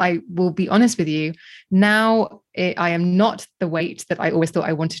place. But I will be honest with you, now I am not the weight that I always thought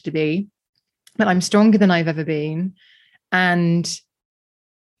I wanted to be, but I'm stronger than I've ever been. And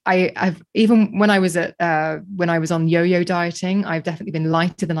I've even when I was on yo-yo dieting, I've definitely been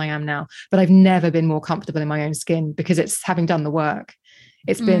lighter than I am now, but I've never been more comfortable in my own skin, because it's having done the work.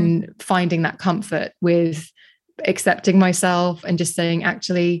 It's been finding that comfort with accepting myself and just saying,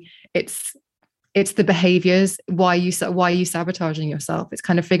 actually, it's the behaviors. Why are you sabotaging yourself? It's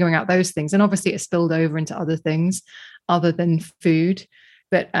kind of figuring out those things. And obviously it's spilled over into other things other than food.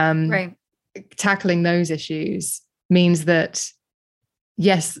 But tackling those issues means that,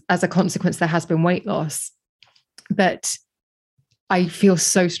 yes, as a consequence, there has been weight loss, but I feel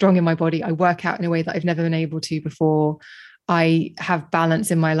so strong in my body. I work out in a way that I've never been able to before. I have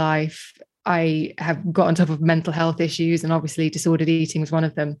balance in my life. I have got on top of mental health issues, and obviously disordered eating was one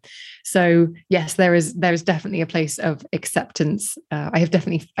of them. So yes, there is definitely a place of acceptance. I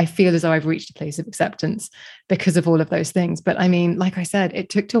feel as though I've reached a place of acceptance because of all of those things. But I mean, like I said, it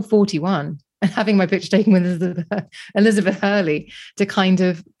took till 41 and having my picture taken with Elizabeth Hurley to kind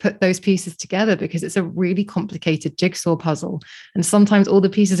of put those pieces together, because it's a really complicated jigsaw puzzle. And sometimes all the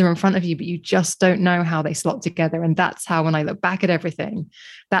pieces are in front of you, but you just don't know how they slot together. And that's how, when I look back at everything,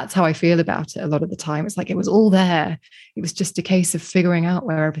 that's how I feel about it a lot of the time. It's like it was all there. It was just a case of figuring out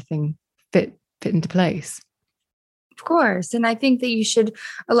where everything fit into place. Of course. And I think that you should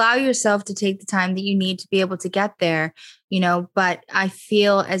allow yourself to take the time that you need to be able to get there, but I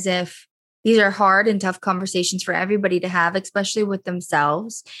feel as if these are hard and tough conversations for everybody to have, especially with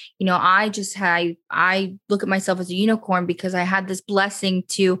themselves. I look at myself as a unicorn because I had this blessing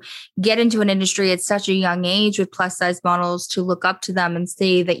to get into an industry at such a young age with plus size models, to look up to them and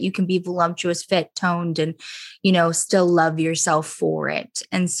say that you can be voluptuous, fit, toned, and, still love yourself for it.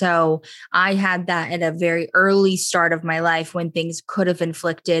 And so I had that at a very early start of my life when things could have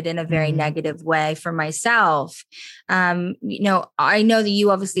inflicted in a very negative way for myself. I know that you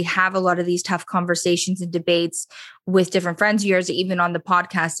obviously have a lot of these tough conversations and debates with different friends of yours, even on the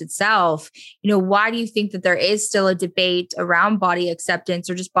podcast itself. Why do you think that there is still a debate around body acceptance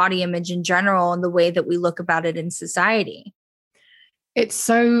or just body image in general and the way that we look about it in society? It's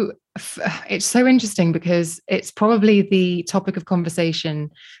so interesting because it's probably the topic of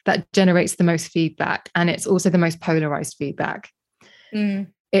conversation that generates the most feedback, and it's also the most polarized feedback.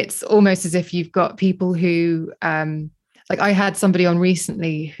 It's almost as if you've got people who, like I had somebody on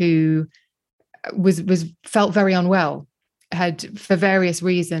recently who felt very unwell, had for various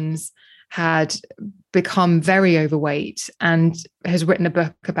reasons had become very overweight, and has written a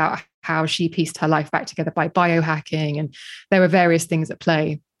book about how she pieced her life back together by biohacking, and there were various things at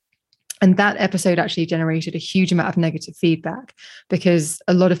play. And that episode actually generated a huge amount of negative feedback because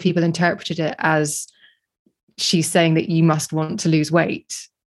a lot of people interpreted it as she's saying that you must want to lose weight.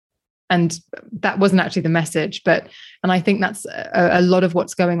 And that wasn't actually the message. And I think that's a lot of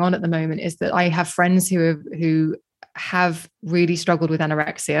what's going on at the moment, is that I have friends who have really struggled with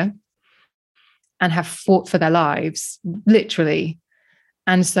anorexia and have fought for their lives, literally.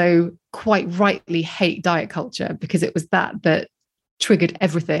 And so quite rightly hate diet culture, because it was that triggered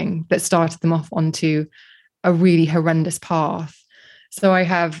everything that started them off onto a really horrendous path. So I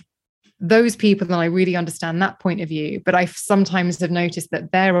have those people, and I really understand that point of view, but I sometimes have noticed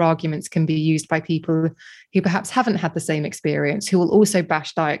that their arguments can be used by people who perhaps haven't had the same experience, who will also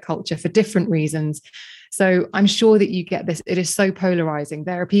bash diet culture for different reasons. So I'm sure that you get this. It is so polarizing.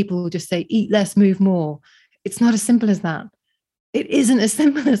 There are people who just say, eat less, move more. It's not as simple as that. It isn't as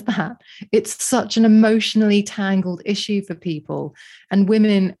simple as that. It's such an emotionally tangled issue for people and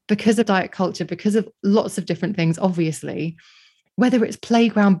women, because of diet culture, because of lots of different things, obviously. Whether it's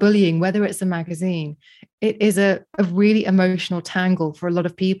playground bullying, whether it's a magazine, it is a really emotional tangle for a lot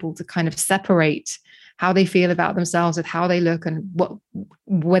of people to kind of separate how they feel about themselves with how they look and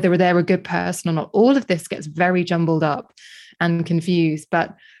whether they're a good person or not. All of this gets very jumbled up and confused,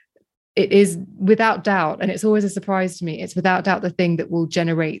 but it is without doubt, and it's always a surprise to me, it's without doubt the thing that will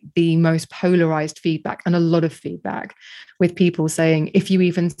generate the most polarized feedback, and a lot of feedback, with people saying, if you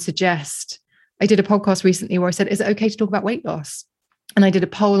even suggest, I did a podcast recently where I said, is it okay to talk about weight loss? And I did a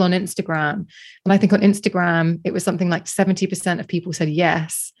poll on Instagram. And I think on Instagram, it was something like 70% of people said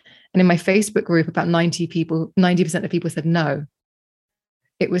yes. And in my Facebook group, about 90% of people said no.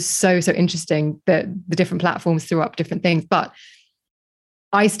 It was so interesting that the different platforms threw up different things. But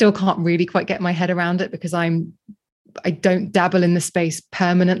I still can't really quite get my head around it, because I don't dabble in the space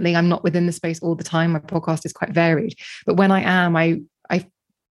permanently. I'm not within the space all the time. My podcast is quite varied. But when I am, I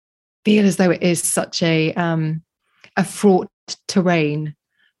feel as though it is such a fraught terrain,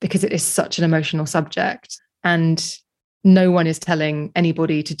 because it is such an emotional subject. And no one is telling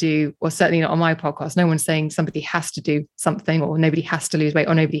anybody to do, or certainly not on my podcast, no one's saying somebody has to do something, or nobody has to lose weight,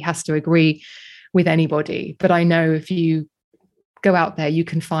 or nobody has to agree with anybody. But I know if you go out there, you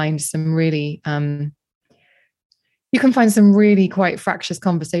can find some really quite fractious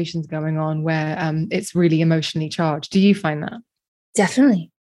conversations going on where it's really emotionally charged. Do you find that?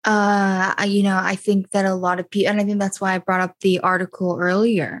 Definitely. I think that a lot of people, and I think that's why I brought up the article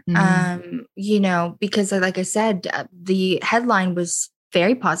earlier, because like I said, the headline was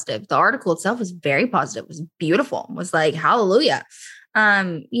very positive. The article itself was very positive. It was beautiful. It was like, hallelujah.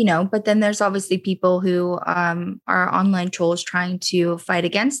 But then there's obviously people who are online trolls trying to fight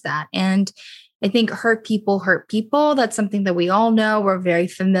against that. And I think hurt people. That's something that we all know, we're very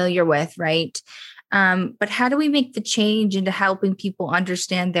familiar with, right? But how do we make the change into helping people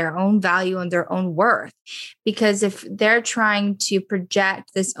understand their own value and their own worth? Because if they're trying to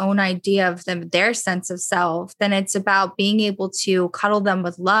project this own idea of their sense of self, then it's about being able to cuddle them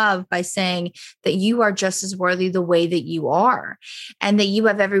with love by saying that you are just as worthy the way that you are, and that you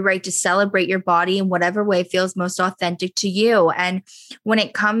have every right to celebrate your body in whatever way feels most authentic to you. And when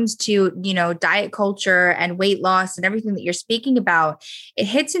it comes to, diet culture and weight loss and everything that you're speaking about, it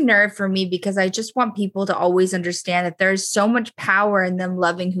hits a nerve for me, because I just want people to always understand that there's so much power in them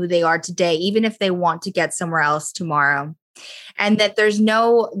loving who they are today, even if they want to get somewhere else tomorrow. And that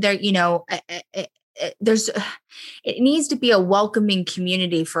it needs to be a welcoming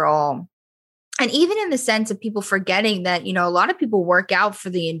community for all. And even in the sense of people forgetting that, a lot of people work out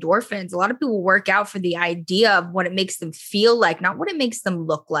for the endorphins. A lot of people work out for the idea of what it makes them feel like, not what it makes them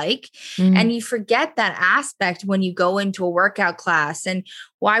look like. And you forget that aspect when you go into a workout class. And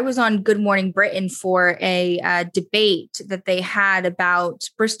I was on Good Morning Britain for a debate that they had about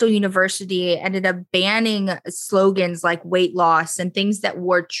Bristol University ended up banning slogans like weight loss and things that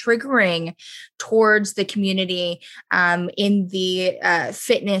were triggering towards the community in the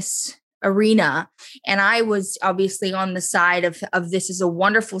fitness arena. And I was obviously on the side of this is a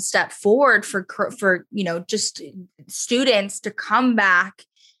wonderful step forward for just students to come back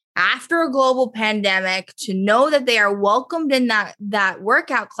after a global pandemic, to know that they are welcomed in that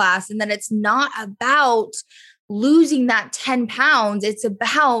workout class, and that it's not about losing that 10 pounds. It's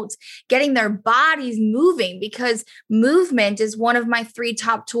about getting their bodies moving, because movement is one of my 3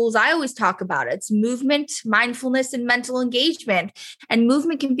 top tools. I always talk about it. It's movement, mindfulness, and mental engagement. And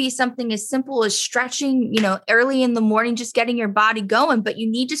movement can be something as simple as stretching, early in the morning, just getting your body going, but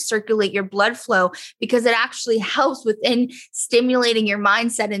you need to circulate your blood flow, because it actually helps within stimulating your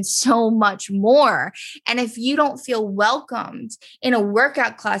mindset and so much more. And if you don't feel welcomed in a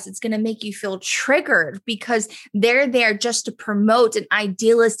workout class, it's going to make you feel triggered, because they're there just to promote an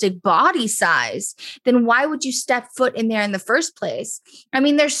idealistic body size. Then why would you step foot in there in the first place? I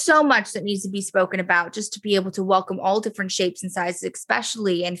mean, there's so much that needs to be spoken about just to be able to welcome all different shapes and sizes,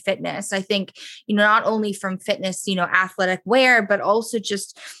 especially in fitness. I think, not only from fitness, athletic wear, but also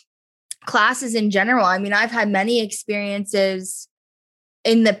just classes in general. I mean, I've had many experiences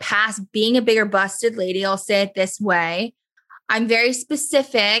in the past being a bigger busted lady. I'll say it this way. I'm very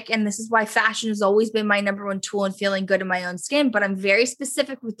specific, and this is why fashion has always been my number one tool in feeling good in my own skin, but I'm very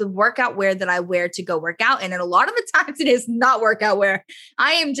specific with the workout wear that I wear to go work out. And a lot of the times it is not workout wear.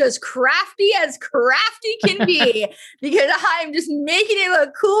 I am just crafty as crafty can be because I'm just making it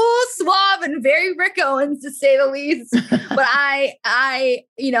look cool, suave, and very Rick Owens, to say the least. But I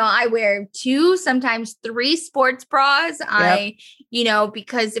wear 2, sometimes 3 sports bras. Yep.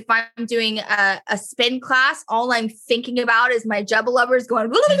 Because if I'm doing a spin class, all I'm thinking about is my jubba lubbers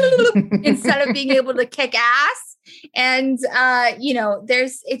going instead of being able to kick ass. And,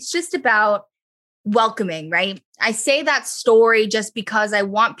 it's just about welcoming, right? I say that story just because I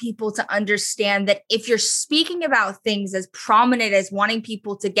want people to understand that if you're speaking about things as prominent as wanting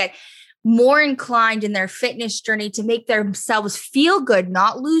people to get more inclined in their fitness journey to make themselves feel good,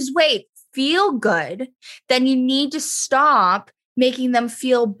 not lose weight, feel good, then you need to stop making them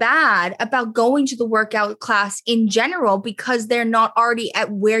feel bad about going to the workout class in general, because they're not already at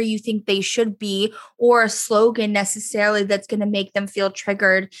where you think they should be, or a slogan necessarily that's going to make them feel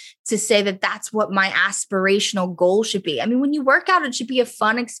triggered to say that that's what my aspirational goal should be. I mean, when you work out, it should be a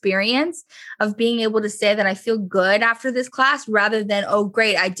fun experience of being able to say that I feel good after this class, rather than, oh,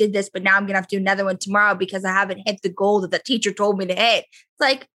 great, I did this, but now I'm going to have to do another one tomorrow because I haven't hit the goal that the teacher told me to hit. It's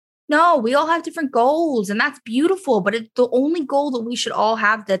like, no, we all have different goals, and that's beautiful. But the only goal that we should all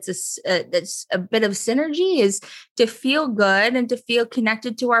have that's a bit of synergy is to feel good and to feel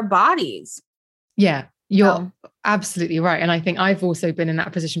connected to our bodies. Yeah, you're absolutely right. And I think I've also been in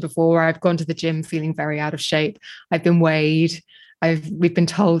that position before, where I've gone to the gym feeling very out of shape. I've been weighed. We've been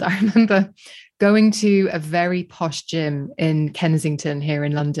told. I remember going to a very posh gym in Kensington here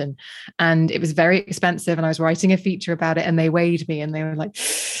in London. And it was very expensive. And I was writing a feature about it and they weighed me and they were like,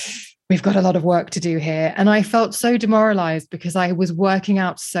 we've got a lot of work to do here. And I felt so demoralized because I was working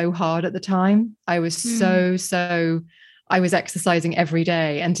out so hard at the time. I was I was exercising every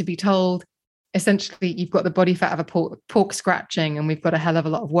day. And to be told, essentially, you've got the body fat of a pork scratching and we've got a hell of a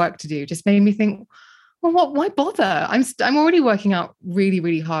lot of work to do, just made me think, well, why bother? I'm already working out really,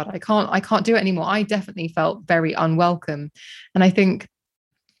 really hard. I can't do it anymore. I definitely felt very unwelcome. And I think,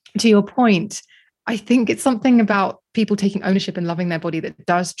 to your point, I think it's something about people taking ownership and loving their body that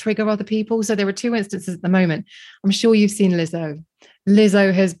does trigger other people. So there are two instances at the moment. I'm sure you've seen Lizzo.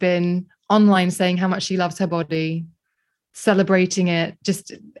 Lizzo has been online saying how much she loves her body, celebrating it,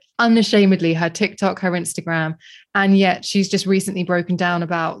 just unashamedly, her TikTok, her Instagram. And yet she's just recently broken down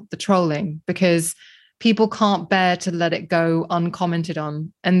about the trolling because people can't bear to let it go uncommented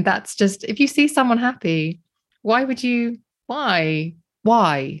on. And that's just, if you see someone happy, why? If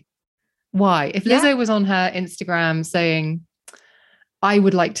Lizzo was on her Instagram saying, I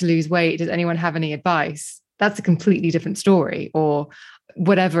would like to lose weight, does anyone have any advice? That's a completely different story, or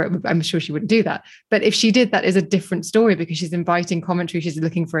whatever. I'm sure she wouldn't do that. But if she did, that is a different story because she's inviting commentary, she's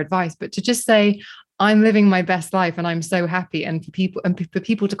looking for advice. But to just say, I'm living my best life and I'm so happy, and for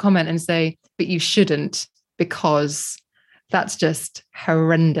people to comment and say, but you shouldn't, because that's just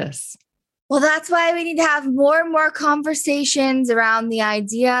horrendous. Well, that's why we need to have more and more conversations around the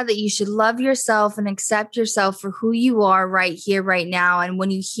idea that you should love yourself and accept yourself for who you are right here, right now. And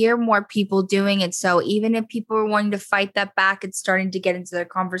when you hear more people doing it, so even if people are wanting to fight that back, it's starting to get into the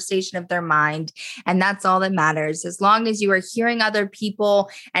conversation of their mind. And that's all that matters. As long as you are hearing other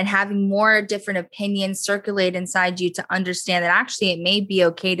people and having more different opinions circulate inside you to understand that actually it may be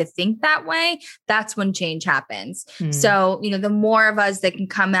okay to think that way, that's when change happens. So, the more of us that can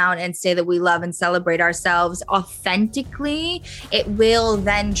come out and say that we love and celebrate ourselves authentically, it will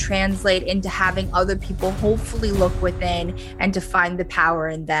then translate into having other people hopefully look within and to find the power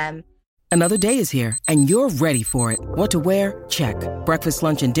in them. Another day is here and you're ready for it. What to wear? Check. Breakfast,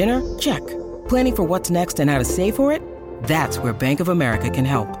 lunch, and dinner? Check. Planning for what's next and how to save for it? That's where Bank of America can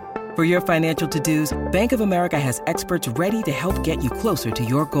help. For your financial to-dos, Bank of America has experts ready to help get you closer to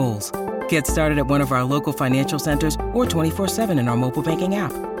your goals. Get started at one of our local financial centers or 24/7 in our mobile banking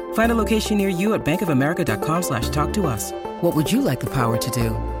app. Find a location near you at bankofamerica.com/talktous. What would you like the power to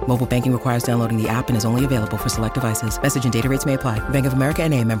do? Mobile banking requires downloading the app and is only available for select devices. Message and data rates may apply. Bank of America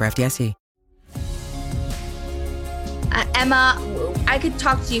NA, member FDIC. Emma, I could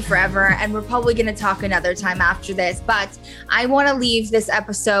talk to you forever, and we're probably going to talk another time after this, but I want to leave this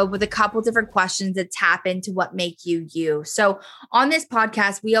episode with a couple different questions that tap into what make you you. So on this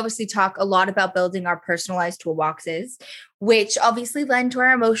podcast, we obviously talk a lot about building our personalized toolboxes, which obviously lend to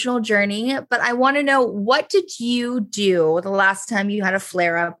our emotional journey. But I want to know, what did you do the last time you had a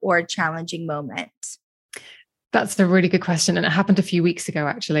flare-up or a challenging moment? That's a really good question. And it happened a few weeks ago,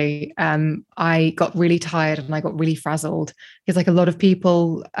 actually. I got really tired and I got really frazzled because, like a lot of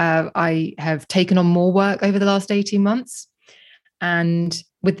people, I have taken on more work over the last 18 months and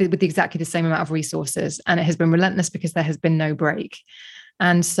with exactly the same amount of resources. And it has been relentless because there has been no break.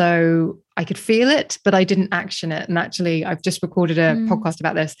 And so I could feel it, but I didn't action it. And actually, I've just recorded a podcast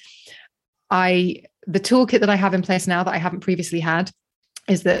about this. The toolkit that I have in place now that I haven't previously had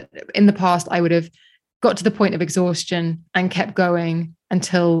is that in the past, I would have got to the point of exhaustion and kept going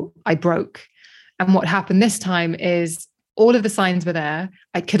until I broke. And what happened this time is all of the signs were there.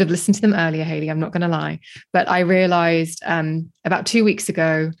 I could have listened to them earlier, Hayley, I'm not going to lie. But I realized about 2 weeks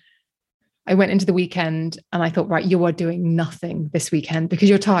ago, I went into the weekend and I thought, right, you are doing nothing this weekend because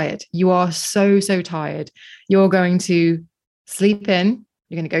you're tired. You are so, so tired. You're going to sleep in.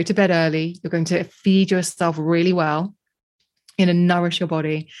 You're going to go to bed early. You're going to feed yourself really well. You're going to nourish your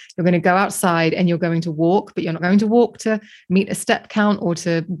body. You're going to go outside and you're going to walk, but you're not going to walk to meet a step count or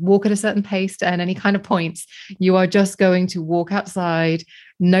to walk at a certain pace to earn any kind of points. You are just going to walk outside,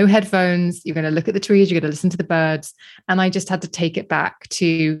 no headphones. You're going to look at the trees. You're going to listen to the birds. And I just had to take it back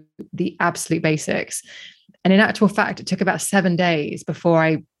to the absolute basics. And in actual fact, it took about 7 days before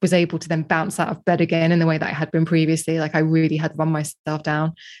I was able to then bounce out of bed again in the way that I had been previously. Like I really had run myself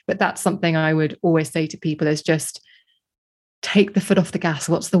down. But that's something I would always say to people is just take the foot off the gas.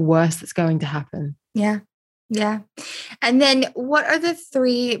 What's the worst that's going to happen? Yeah. Yeah. And then what are the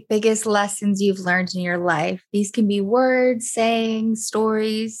 3 biggest lessons you've learned in your life? These can be words, sayings,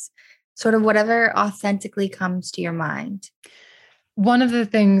 stories, sort of whatever authentically comes to your mind. One of the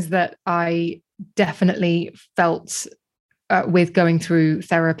things that I definitely felt with going through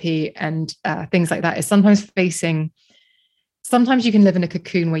therapy and things like that is sometimes facing sometimes you can live in a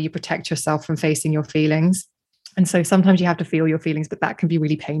cocoon where you protect yourself from facing your feelings. And so sometimes you have to feel your feelings, but that can be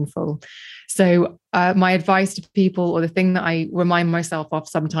really painful. So my advice to people, or the thing that I remind myself of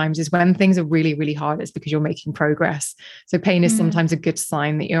sometimes, is when things are really, really hard, it's because you're making progress. So pain is sometimes a good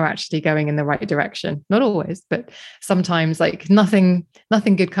sign that you're actually going in the right direction. Not always, but sometimes, like, nothing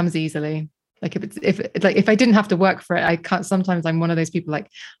good comes easily. Like if I didn't have to work for it, I can't. Sometimes I'm one of those people, like,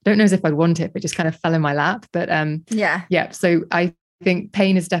 I don't know as if I'd want it, but just kind of fell in my lap. But yeah. So I think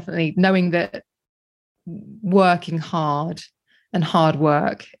pain is definitely knowing that working hard and hard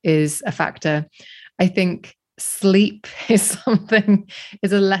work is a factor. I think sleep is a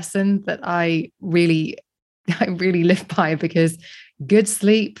lesson that I really live by, because good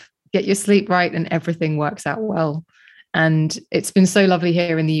sleep, get your sleep right, and everything works out well. And it's been so lovely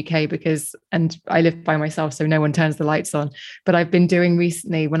here in the UK and I live by myself, so no one turns the lights on. But I've been doing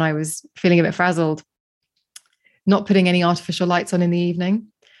recently, when I was feeling a bit frazzled, not putting any artificial lights on in the evening,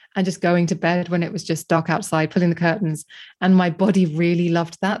 and just going to bed when it was just dark outside, pulling the curtains. And my body really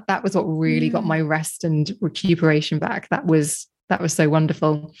loved that. That was what really got my rest and recuperation back. That was so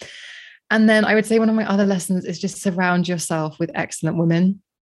wonderful. And then I would say one of my other lessons is just surround yourself with excellent women.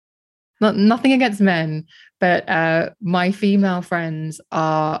 Nothing against men, but my female friends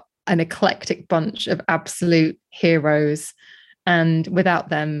are an eclectic bunch of absolute heroes. And without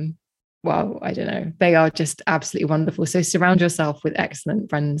them, well, I don't know, they are just absolutely wonderful. So surround yourself with excellent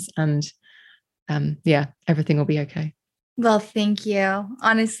friends, and everything will be okay. Well, thank you.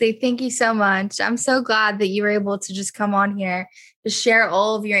 Honestly, thank you so much. I'm so glad that you were able to just come on here to share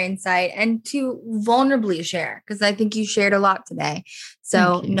all of your insight and to vulnerably share, because I think you shared a lot today.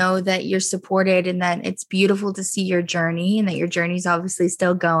 So know that you're supported, and that it's beautiful to see your journey, and that your journey is obviously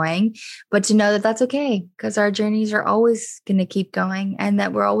still going, but to know that that's okay, because our journeys are always going to keep going, and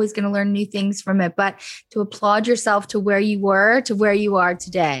that we're always going to learn new things from it. But to applaud yourself to where you were to where you are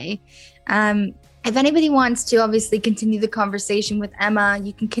today. If anybody wants to obviously continue the conversation with Emma,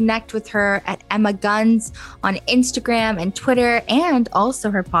 you can connect with her at Emma Guns on Instagram and Twitter, and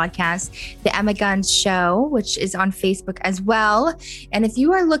also her podcast, The Emma Guns Show, which is on Facebook as well. And if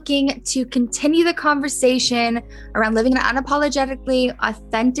you are looking to continue the conversation around living an unapologetically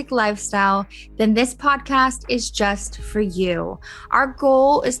authentic lifestyle, then this podcast is just for you. Our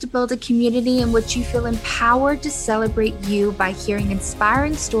goal is to build a community in which you feel empowered to celebrate you by hearing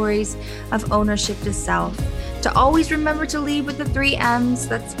inspiring stories of ownership to self, to always remember to lead with the 3 M's.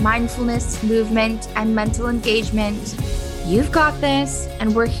 That's mindfulness, movement, and mental engagement. You've got this,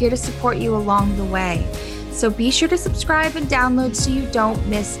 and we're here to support you along the way. So be sure to subscribe and download so you don't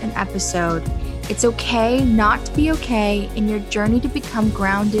miss an episode. It's okay not to be okay in your journey to become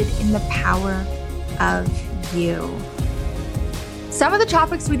grounded in the power of you. Some of the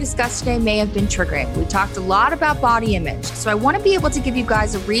topics we discussed today may have been triggering. We talked a lot about body image, so I want to be able to give you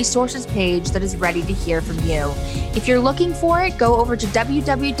guys a resources page that is ready to hear from you. If you're looking for it, go over to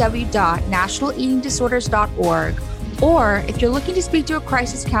www.nationaleatingdisorders.org. Or if you're looking to speak to a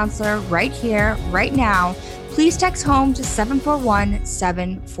crisis counselor right here, right now, please text HOME to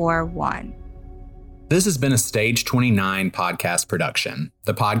 741-741. This has been a Stage 29 podcast production.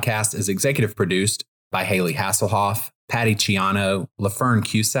 The podcast is executive produced by Haley Hasselhoff, Patty Ciano, LaFern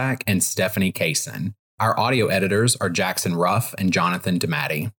Cusack, and Stephanie Kaysen. Our audio editors are Jackson Ruff and Jonathan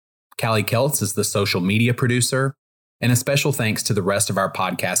DeMatti. Callie Keltz is the social media producer, and a special thanks to the rest of our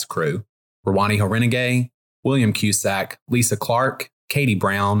podcast crew: Rawani Horenegay, William Cusack, Lisa Clark, Katie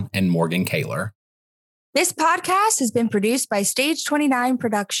Brown, and Morgan Kaler. This podcast has been produced by Stage 29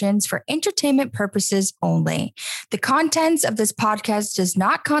 Productions for entertainment purposes only. The contents of this podcast does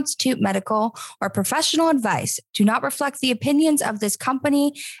not constitute medical or professional advice, do not reflect the opinions of this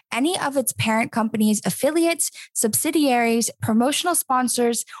company, any of its parent companies, affiliates, subsidiaries, promotional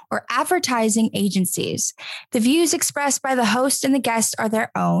sponsors, or advertising agencies. The views expressed by the host and the guest are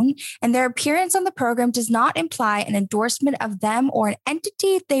their own, and their appearance on the program does not imply an endorsement of them or an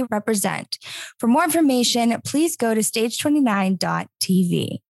entity they represent. For more information, please go to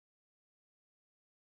stage29.tv.